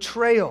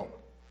betrayal.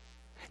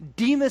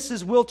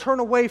 Demas's will turn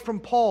away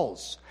from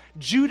Paul's.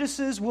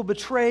 Judas's will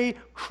betray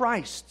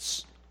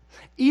Christ's.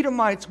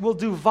 Edomites will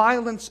do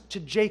violence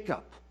to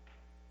Jacob.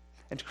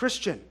 And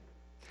Christian,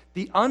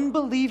 the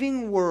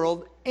unbelieving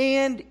world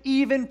and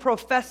even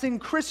professing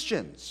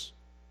Christians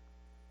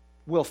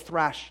will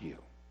thrash you.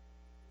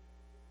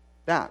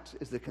 That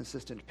is the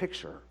consistent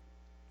picture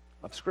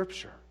of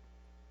Scripture.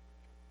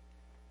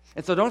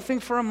 And so don't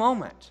think for a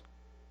moment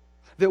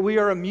that we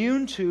are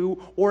immune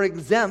to or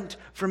exempt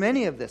from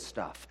any of this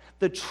stuff.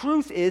 The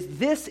truth is,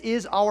 this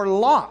is our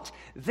lot.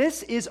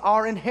 This is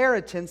our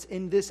inheritance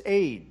in this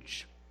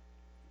age.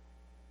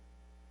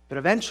 But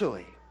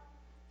eventually,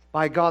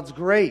 by God's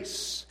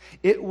grace,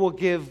 it will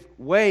give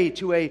way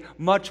to a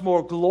much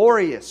more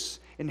glorious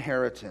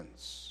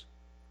inheritance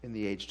in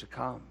the age to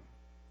come.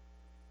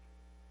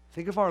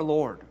 Think of our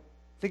Lord.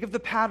 Think of the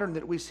pattern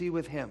that we see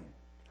with him.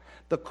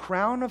 The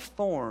crown of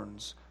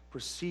thorns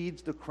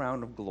precedes the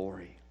crown of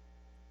glory.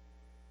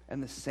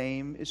 And the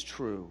same is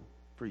true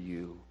for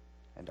you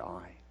and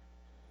I.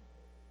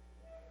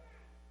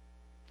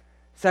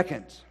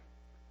 Second,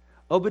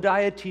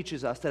 Obadiah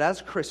teaches us that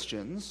as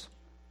Christians,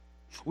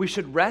 we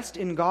should rest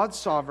in God's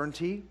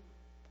sovereignty,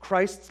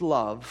 Christ's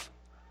love,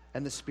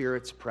 and the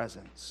Spirit's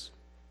presence.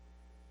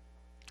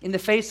 In the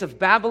face of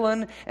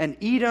Babylon and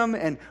Edom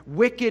and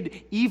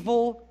wicked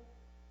evil,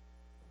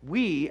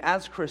 we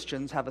as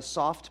Christians have a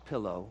soft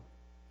pillow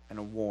and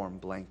a warm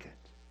blanket.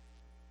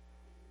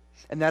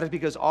 And that is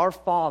because our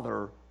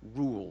Father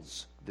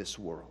rules this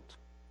world.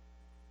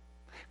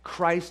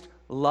 Christ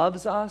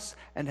loves us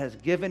and has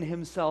given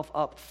himself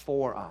up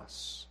for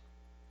us.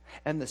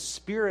 And the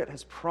Spirit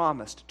has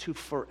promised to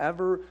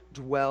forever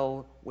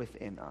dwell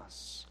within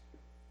us.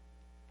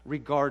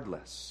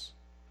 regardless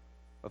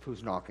of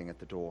who's knocking at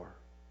the door.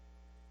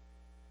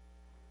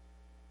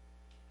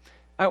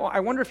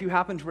 I wonder if you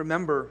happen to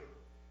remember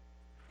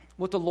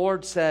what the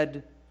Lord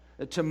said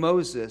to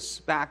Moses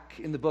back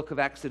in the book of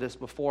Exodus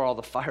before all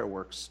the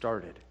fireworks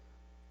started.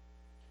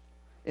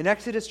 In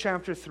Exodus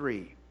chapter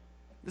 3,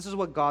 this is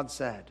what God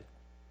said.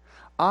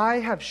 I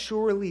have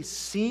surely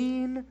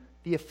seen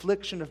the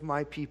affliction of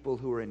my people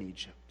who are in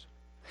Egypt,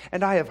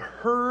 and I have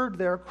heard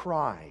their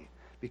cry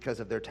because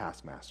of their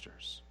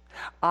taskmasters.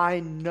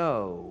 I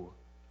know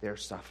their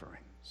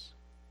sufferings.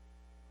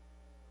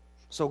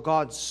 So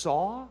God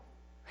saw,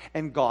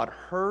 and God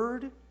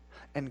heard,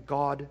 and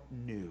God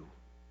knew.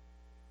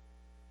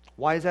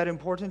 Why is that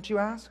important, you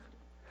ask?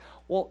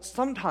 Well,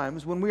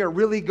 sometimes when we are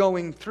really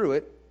going through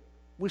it,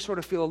 we sort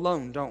of feel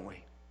alone, don't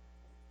we?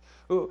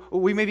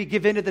 We maybe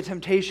give in to the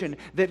temptation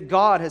that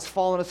God has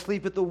fallen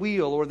asleep at the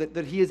wheel, or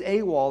that he is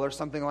AWOL or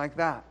something like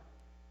that.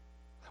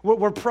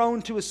 We're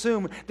prone to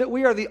assume that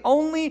we are the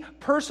only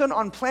person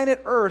on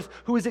planet Earth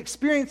who is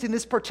experiencing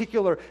this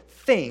particular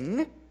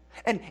thing.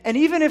 And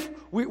even if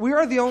we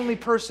are the only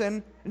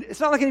person, it's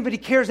not like anybody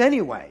cares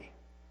anyway.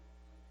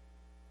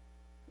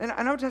 And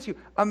I would ask you,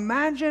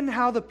 imagine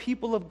how the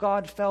people of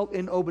God felt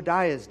in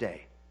Obadiah's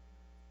day,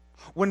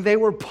 when they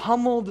were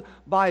pummeled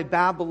by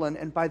Babylon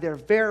and by their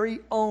very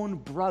own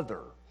brother,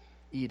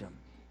 Edom.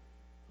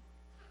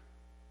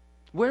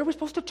 Where are we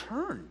supposed to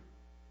turn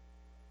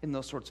in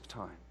those sorts of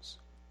times?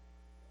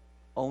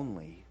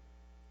 Only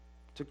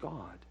to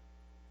God.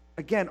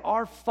 Again,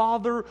 our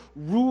Father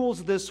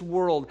rules this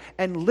world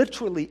and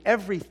literally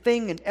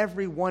everything and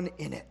everyone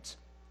in it.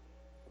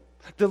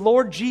 The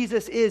Lord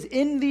Jesus is,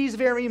 in these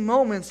very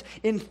moments,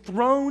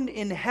 enthroned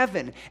in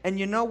heaven. And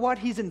you know what?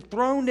 He's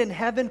enthroned in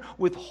heaven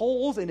with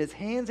holes in his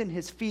hands and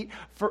his feet,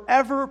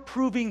 forever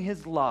proving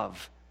his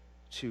love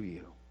to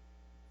you.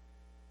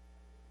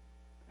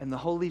 And the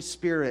Holy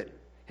Spirit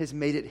has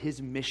made it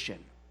his mission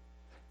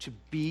to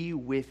be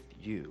with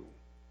you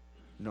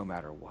no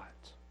matter what.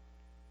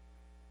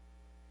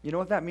 You know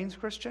what that means,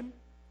 Christian?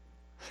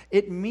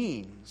 It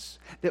means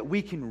that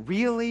we can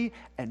really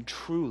and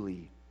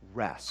truly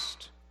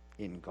rest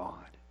in God.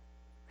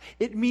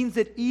 It means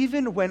that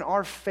even when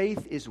our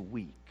faith is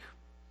weak,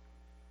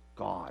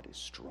 God is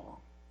strong.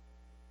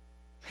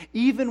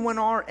 Even when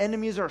our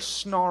enemies are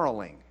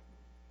snarling,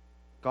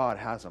 God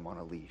has them on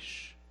a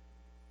leash.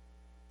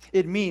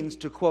 It means,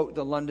 to quote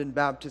the London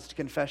Baptist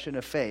Confession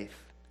of Faith,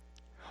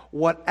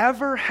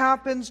 whatever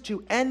happens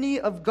to any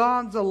of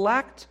God's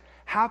elect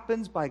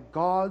happens by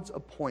God's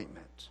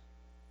appointment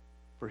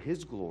for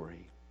his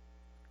glory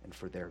and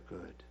for their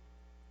good.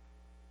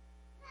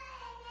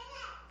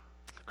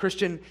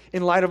 Christian,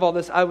 in light of all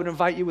this, I would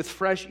invite you with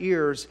fresh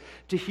ears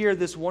to hear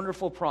this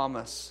wonderful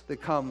promise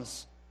that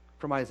comes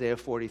from Isaiah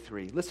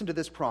 43. Listen to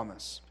this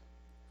promise.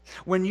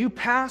 When you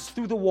pass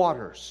through the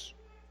waters,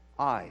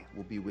 I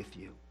will be with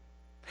you.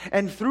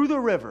 And through the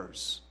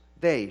rivers,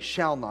 they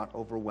shall not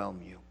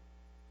overwhelm you.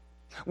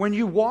 When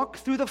you walk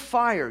through the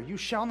fire, you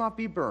shall not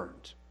be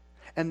burned,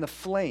 and the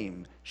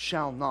flame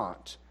shall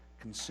not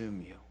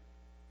consume you.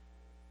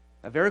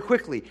 Now, very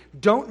quickly,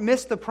 don't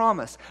miss the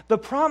promise. The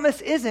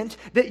promise isn't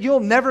that you'll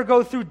never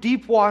go through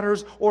deep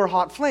waters or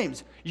hot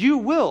flames. You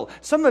will.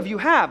 Some of you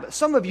have.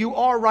 Some of you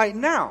are right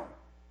now.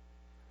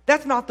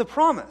 That's not the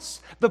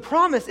promise. The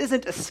promise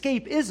isn't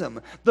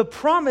escapism. The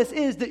promise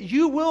is that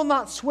you will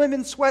not swim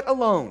in sweat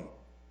alone.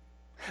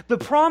 The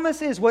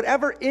promise is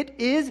whatever it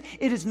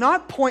is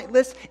not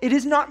pointless, it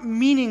is not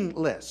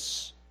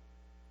meaningless.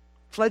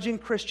 Fledgling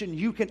Christian,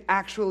 you can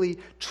actually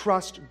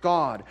trust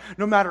God.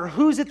 No matter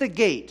who's at the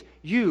gate,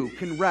 you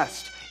can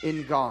rest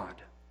in God.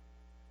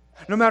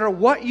 No matter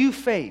what you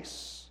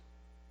face,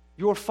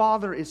 your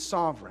Father is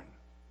sovereign.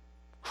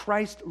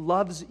 Christ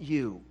loves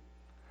you,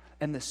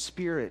 and the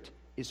Spirit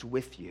is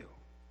with you.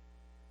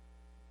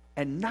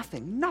 And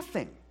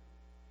nothing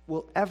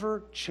will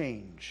ever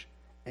change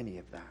any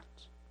of that.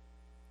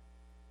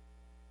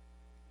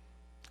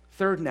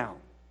 Third now,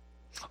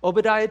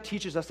 Obadiah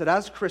teaches us that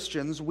as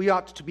Christians, we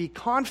ought to be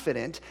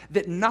confident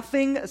that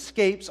nothing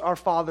escapes our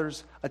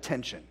Father's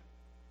attention.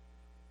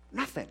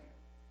 Nothing.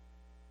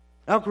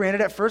 Now,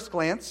 granted, at first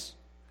glance,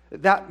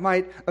 that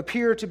might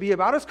appear to be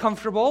about as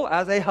comfortable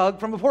as a hug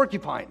from a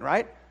porcupine,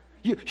 right?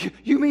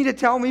 You mean to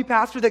tell me,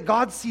 Pastor, that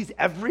God sees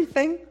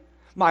everything?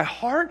 My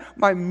heart,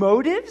 my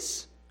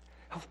motives?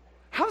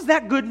 How's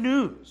that good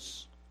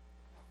news?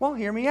 Well,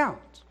 hear me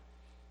out.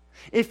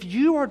 If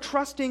you are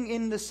trusting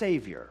in the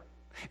Savior,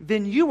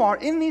 then you are,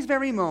 in these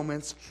very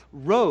moments,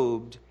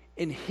 robed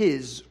in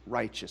his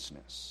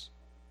righteousness.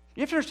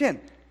 You have to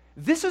understand,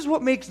 this is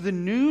what makes the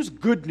news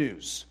good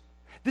news.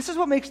 This is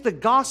what makes the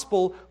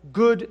gospel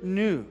good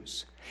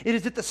news. It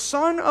is that the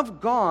Son of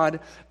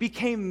God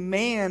became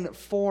man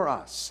for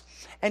us,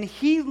 and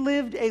he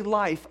lived a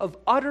life of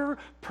utter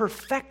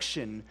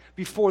perfection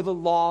before the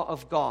law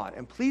of God.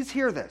 And please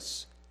hear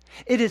this.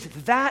 It is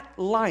that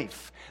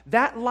life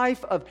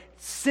of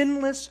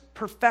sinless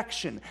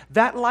perfection,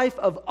 that life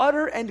of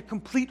utter and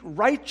complete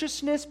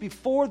righteousness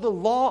before the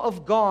law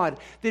of God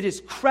that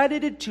is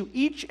credited to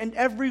each and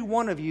every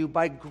one of you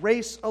by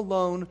grace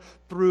alone,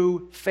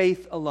 through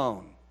faith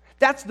alone.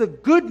 That's the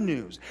good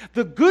news.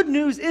 The good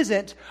news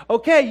isn't,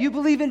 okay, you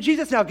believe in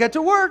Jesus, now get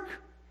to work.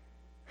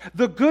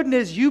 The good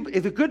news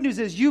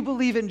is you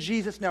believe in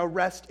Jesus, now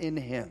rest in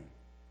Him.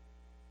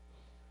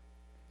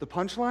 The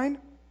punchline?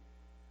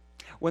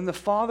 When the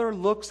Father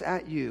looks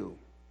at you,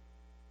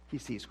 He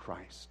sees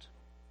Christ.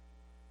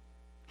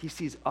 He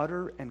sees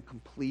utter and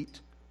complete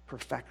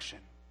perfection.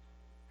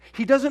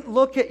 He doesn't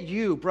look at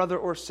you, brother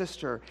or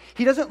sister.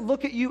 He doesn't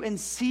look at you and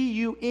see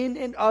you in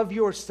and of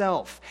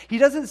yourself. He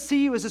doesn't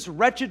see you as this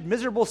wretched,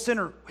 miserable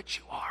sinner, which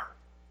you are.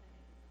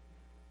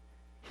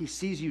 He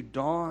sees you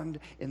donned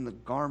in the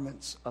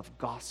garments of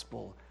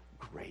gospel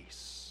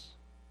grace.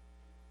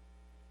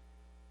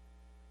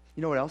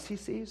 You know what else He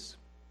sees?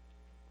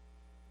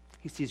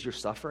 He sees your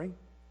suffering.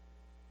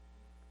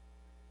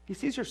 He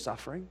sees your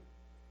suffering.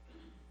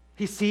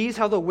 He sees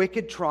how the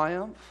wicked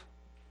triumph.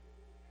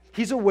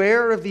 He's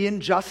aware of the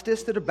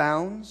injustice that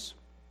abounds.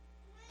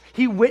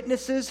 He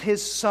witnesses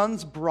His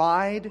Son's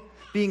bride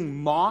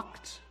being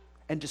mocked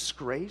and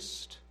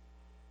disgraced.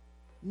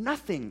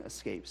 Nothing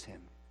escapes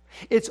Him.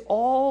 It's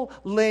all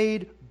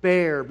laid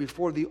bare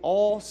before the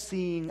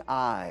all-seeing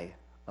eye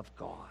of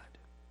God.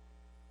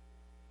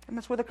 And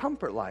that's where the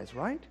comfort lies,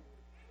 right?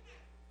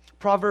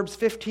 Proverbs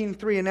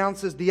 15:3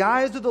 announces, "The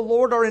eyes of the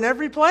Lord are in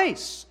every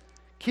place,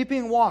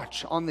 keeping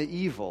watch on the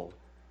evil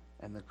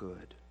and the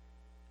good."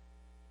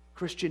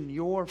 Christian,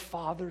 your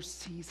Father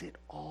sees it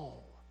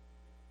all.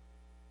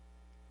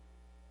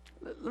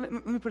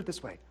 Let me put it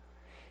this way.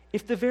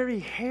 If the very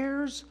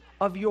hairs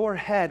of your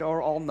head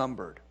are all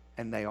numbered,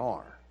 and they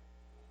are,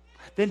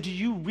 then do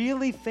you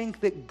really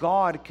think that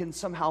God can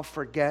somehow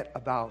forget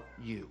about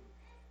you?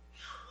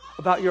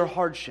 About your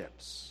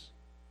hardships?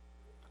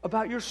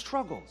 About your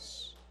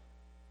struggles?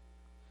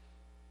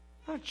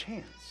 Not a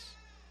chance.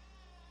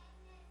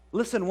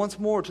 Listen once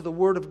more to the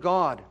word of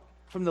God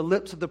from the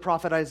lips of the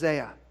prophet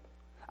Isaiah.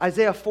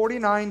 Isaiah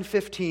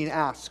 49:15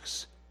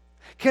 asks,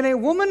 "Can a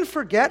woman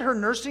forget her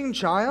nursing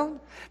child,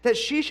 that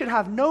she should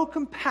have no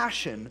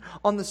compassion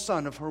on the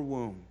son of her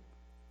womb?"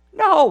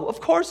 No, of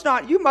course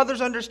not. You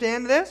mothers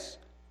understand this.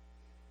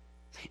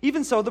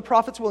 Even so, the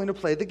prophet's willing to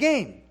play the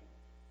game.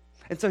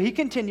 And so he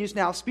continues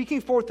now, speaking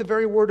forth the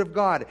very word of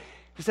God.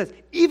 He says,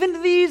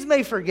 even these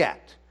may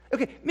forget.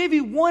 Okay,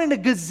 maybe one in a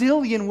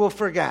gazillion will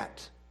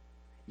forget.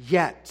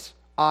 Yet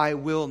I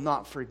will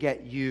not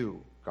forget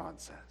you, God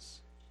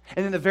says.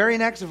 And in the very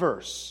next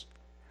verse,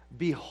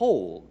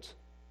 "Behold,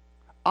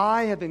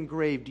 I have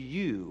engraved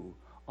you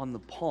on the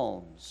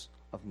palms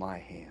of my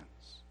hands."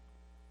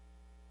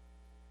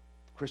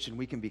 Christian,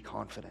 we can be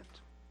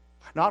confident.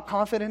 Not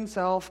confident in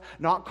self,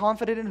 not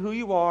confident in who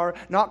you are,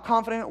 not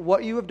confident in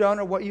what you have done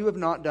or what you have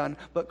not done,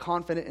 but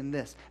confident in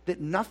this, that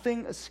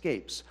nothing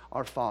escapes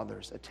our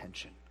Father's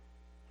attention.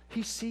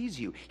 He sees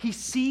you. He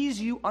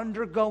sees you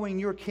undergoing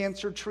your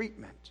cancer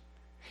treatment.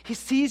 He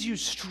sees you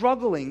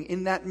struggling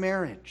in that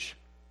marriage.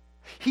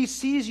 He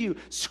sees you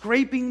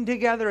scraping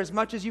together as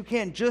much as you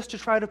can just to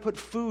try to put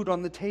food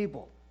on the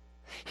table.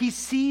 He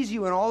sees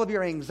you in all of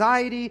your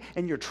anxiety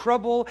and your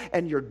trouble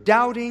and your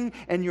doubting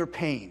and your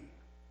pain.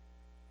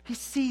 He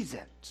sees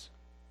it.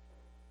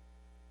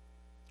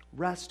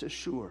 Rest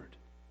assured,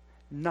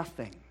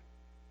 nothing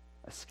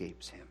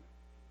escapes Him.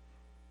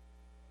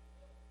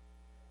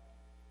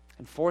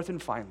 And fourth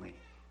and finally,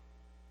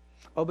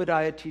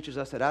 Obadiah teaches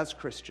us that as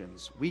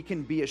Christians, we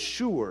can be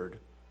assured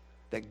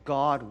that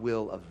God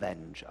will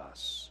avenge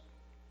us.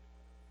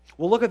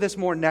 We'll look at this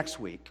more next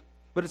week,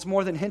 but it's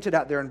more than hinted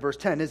at there in verse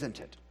 10, isn't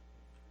it?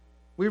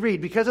 We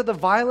read, "Because of the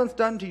violence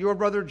done to your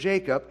brother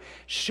Jacob,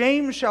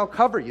 shame shall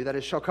cover you," that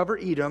is, shall cover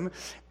Edom,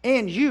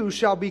 "and you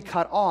shall be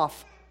cut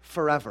off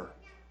forever."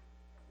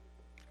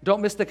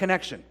 Don't miss the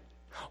connection.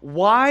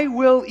 Why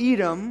will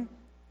Edom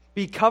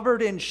be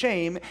covered in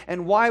shame,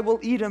 and why will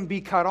Edom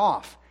be cut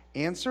off?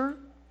 Answer,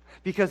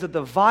 because of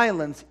the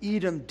violence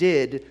Edom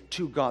did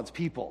to God's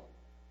people.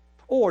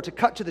 Or, to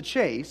cut to the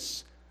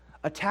chase,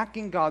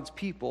 attacking God's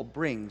people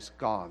brings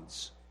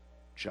God's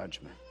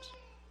judgment.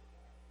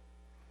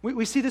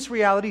 We see this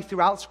reality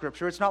throughout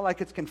Scripture. It's not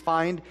like it's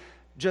confined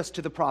just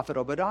to the prophet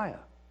Obadiah.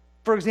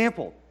 For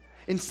example,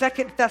 in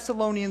 2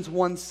 Thessalonians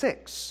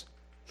 1:6,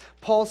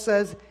 Paul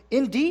says,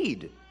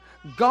 "Indeed,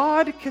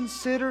 God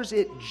considers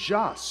it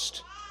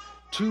just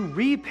to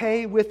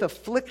repay with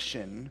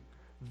affliction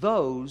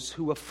those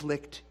who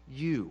afflict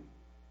you."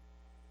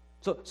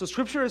 So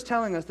Scripture is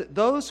telling us that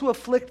those who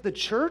afflict the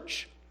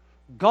church,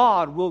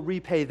 God will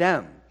repay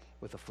them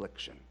with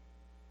affliction.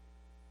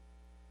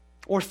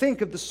 Or think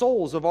of the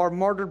souls of our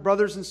martyred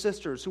brothers and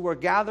sisters who are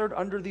gathered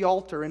under the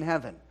altar in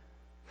heaven.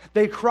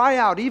 They cry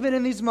out, even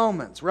in these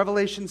moments,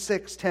 Revelation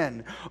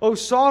 6:10, "O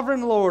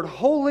sovereign Lord,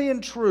 holy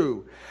and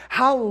true,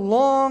 how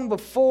long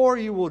before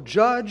you will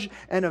judge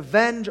and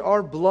avenge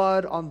our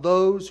blood on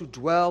those who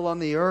dwell on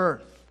the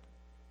earth?"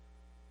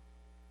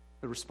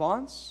 The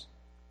response?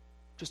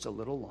 just a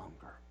little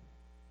longer.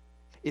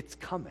 It's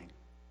coming.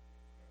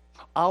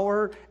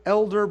 Our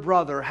elder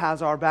brother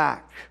has our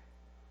back.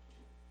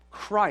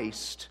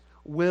 Christ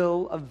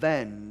will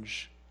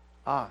avenge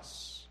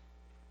us.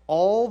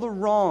 All the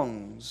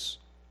wrongs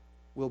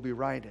will be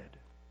righted.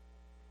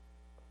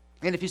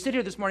 And if you sit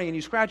here this morning and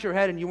you scratch your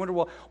head and you wonder,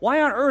 well,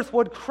 why on earth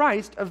would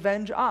Christ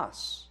avenge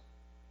us?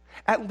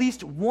 At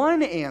least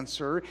one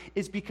answer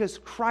is because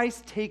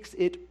Christ takes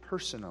it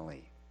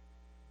personally.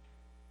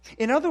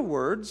 In other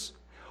words,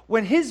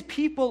 when his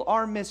people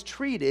are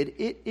mistreated,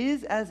 it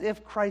is as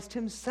if Christ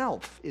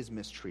himself is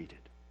mistreated.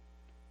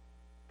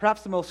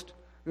 Perhaps the most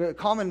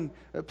common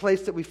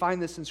place that we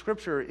find this in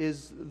Scripture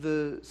is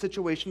the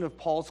situation of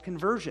Paul's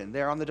conversion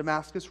there on the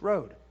Damascus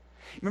Road.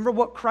 Remember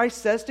what Christ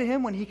says to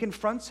him when he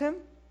confronts him?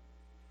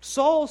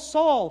 Saul,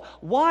 Saul,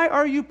 why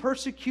are you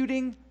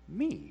persecuting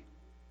me?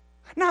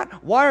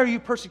 Not why are you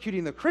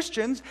persecuting the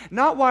Christians,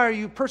 not why are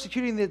you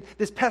persecuting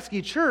this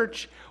pesky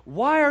church,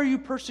 why are you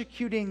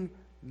persecuting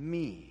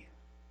me?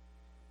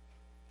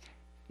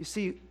 You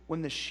see,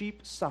 when the sheep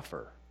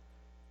suffer,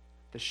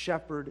 the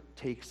shepherd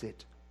takes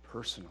it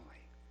personally.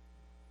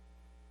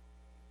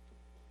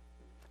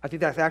 I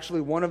think that's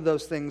actually one of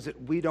those things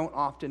that we don't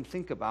often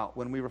think about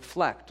when we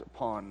reflect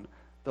upon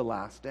the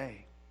last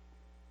day.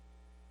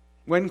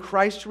 When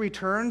Christ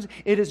returns,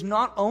 it is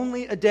not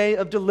only a day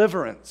of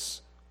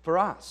deliverance for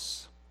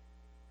us,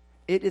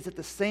 it is at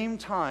the same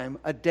time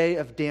a day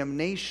of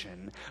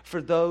damnation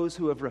for those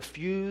who have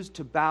refused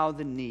to bow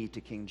the knee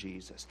to King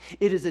Jesus.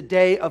 It is a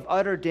day of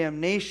utter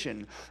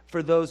damnation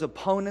for those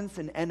opponents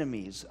and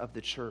enemies of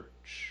the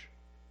church.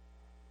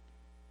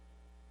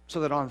 So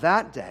that on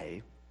that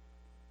day,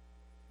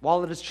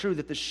 while it is true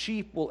that the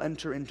sheep will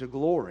enter into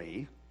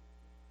glory,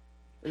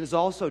 it is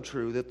also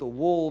true that the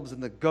wolves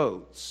and the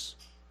goats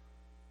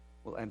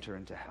will enter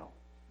into hell.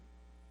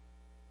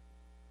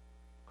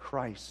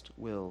 Christ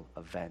will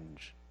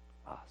avenge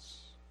us.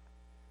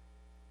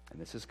 And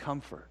this is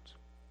comfort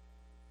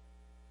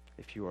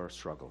if you are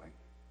struggling.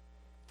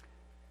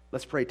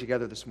 Let's pray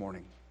together this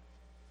morning.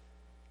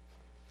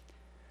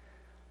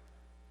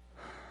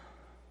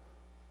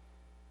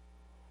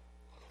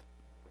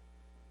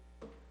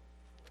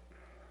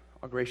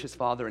 Our gracious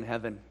Father in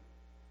heaven,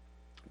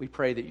 we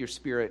pray that your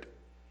Spirit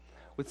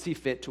would see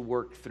fit to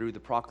work through the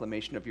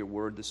proclamation of your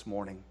word this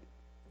morning.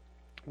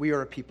 We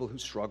are a people who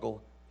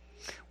struggle.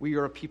 We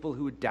are a people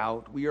who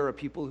doubt. We are a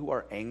people who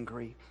are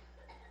angry.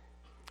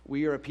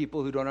 We are a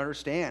people who don't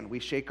understand. We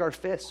shake our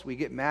fists. We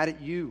get mad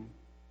at you.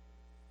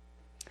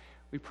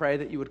 We pray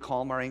that you would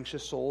calm our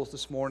anxious souls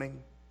this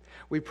morning.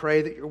 We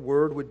pray that your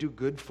word would do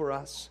good for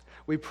us.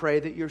 We pray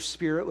that your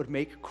Spirit would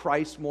make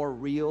Christ more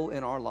real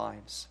in our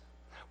lives.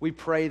 We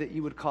pray that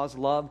you would cause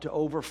love to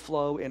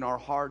overflow in our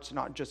hearts,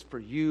 not just for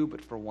you,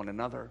 but for one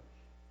another.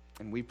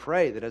 And we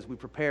pray that as we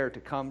prepare to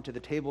come to the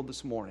table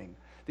this morning,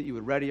 that you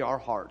would ready our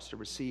hearts to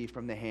receive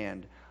from the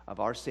hand of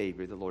our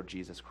Savior, the Lord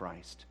Jesus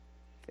Christ.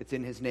 It's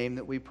in his name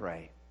that we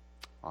pray.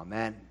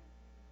 Amen.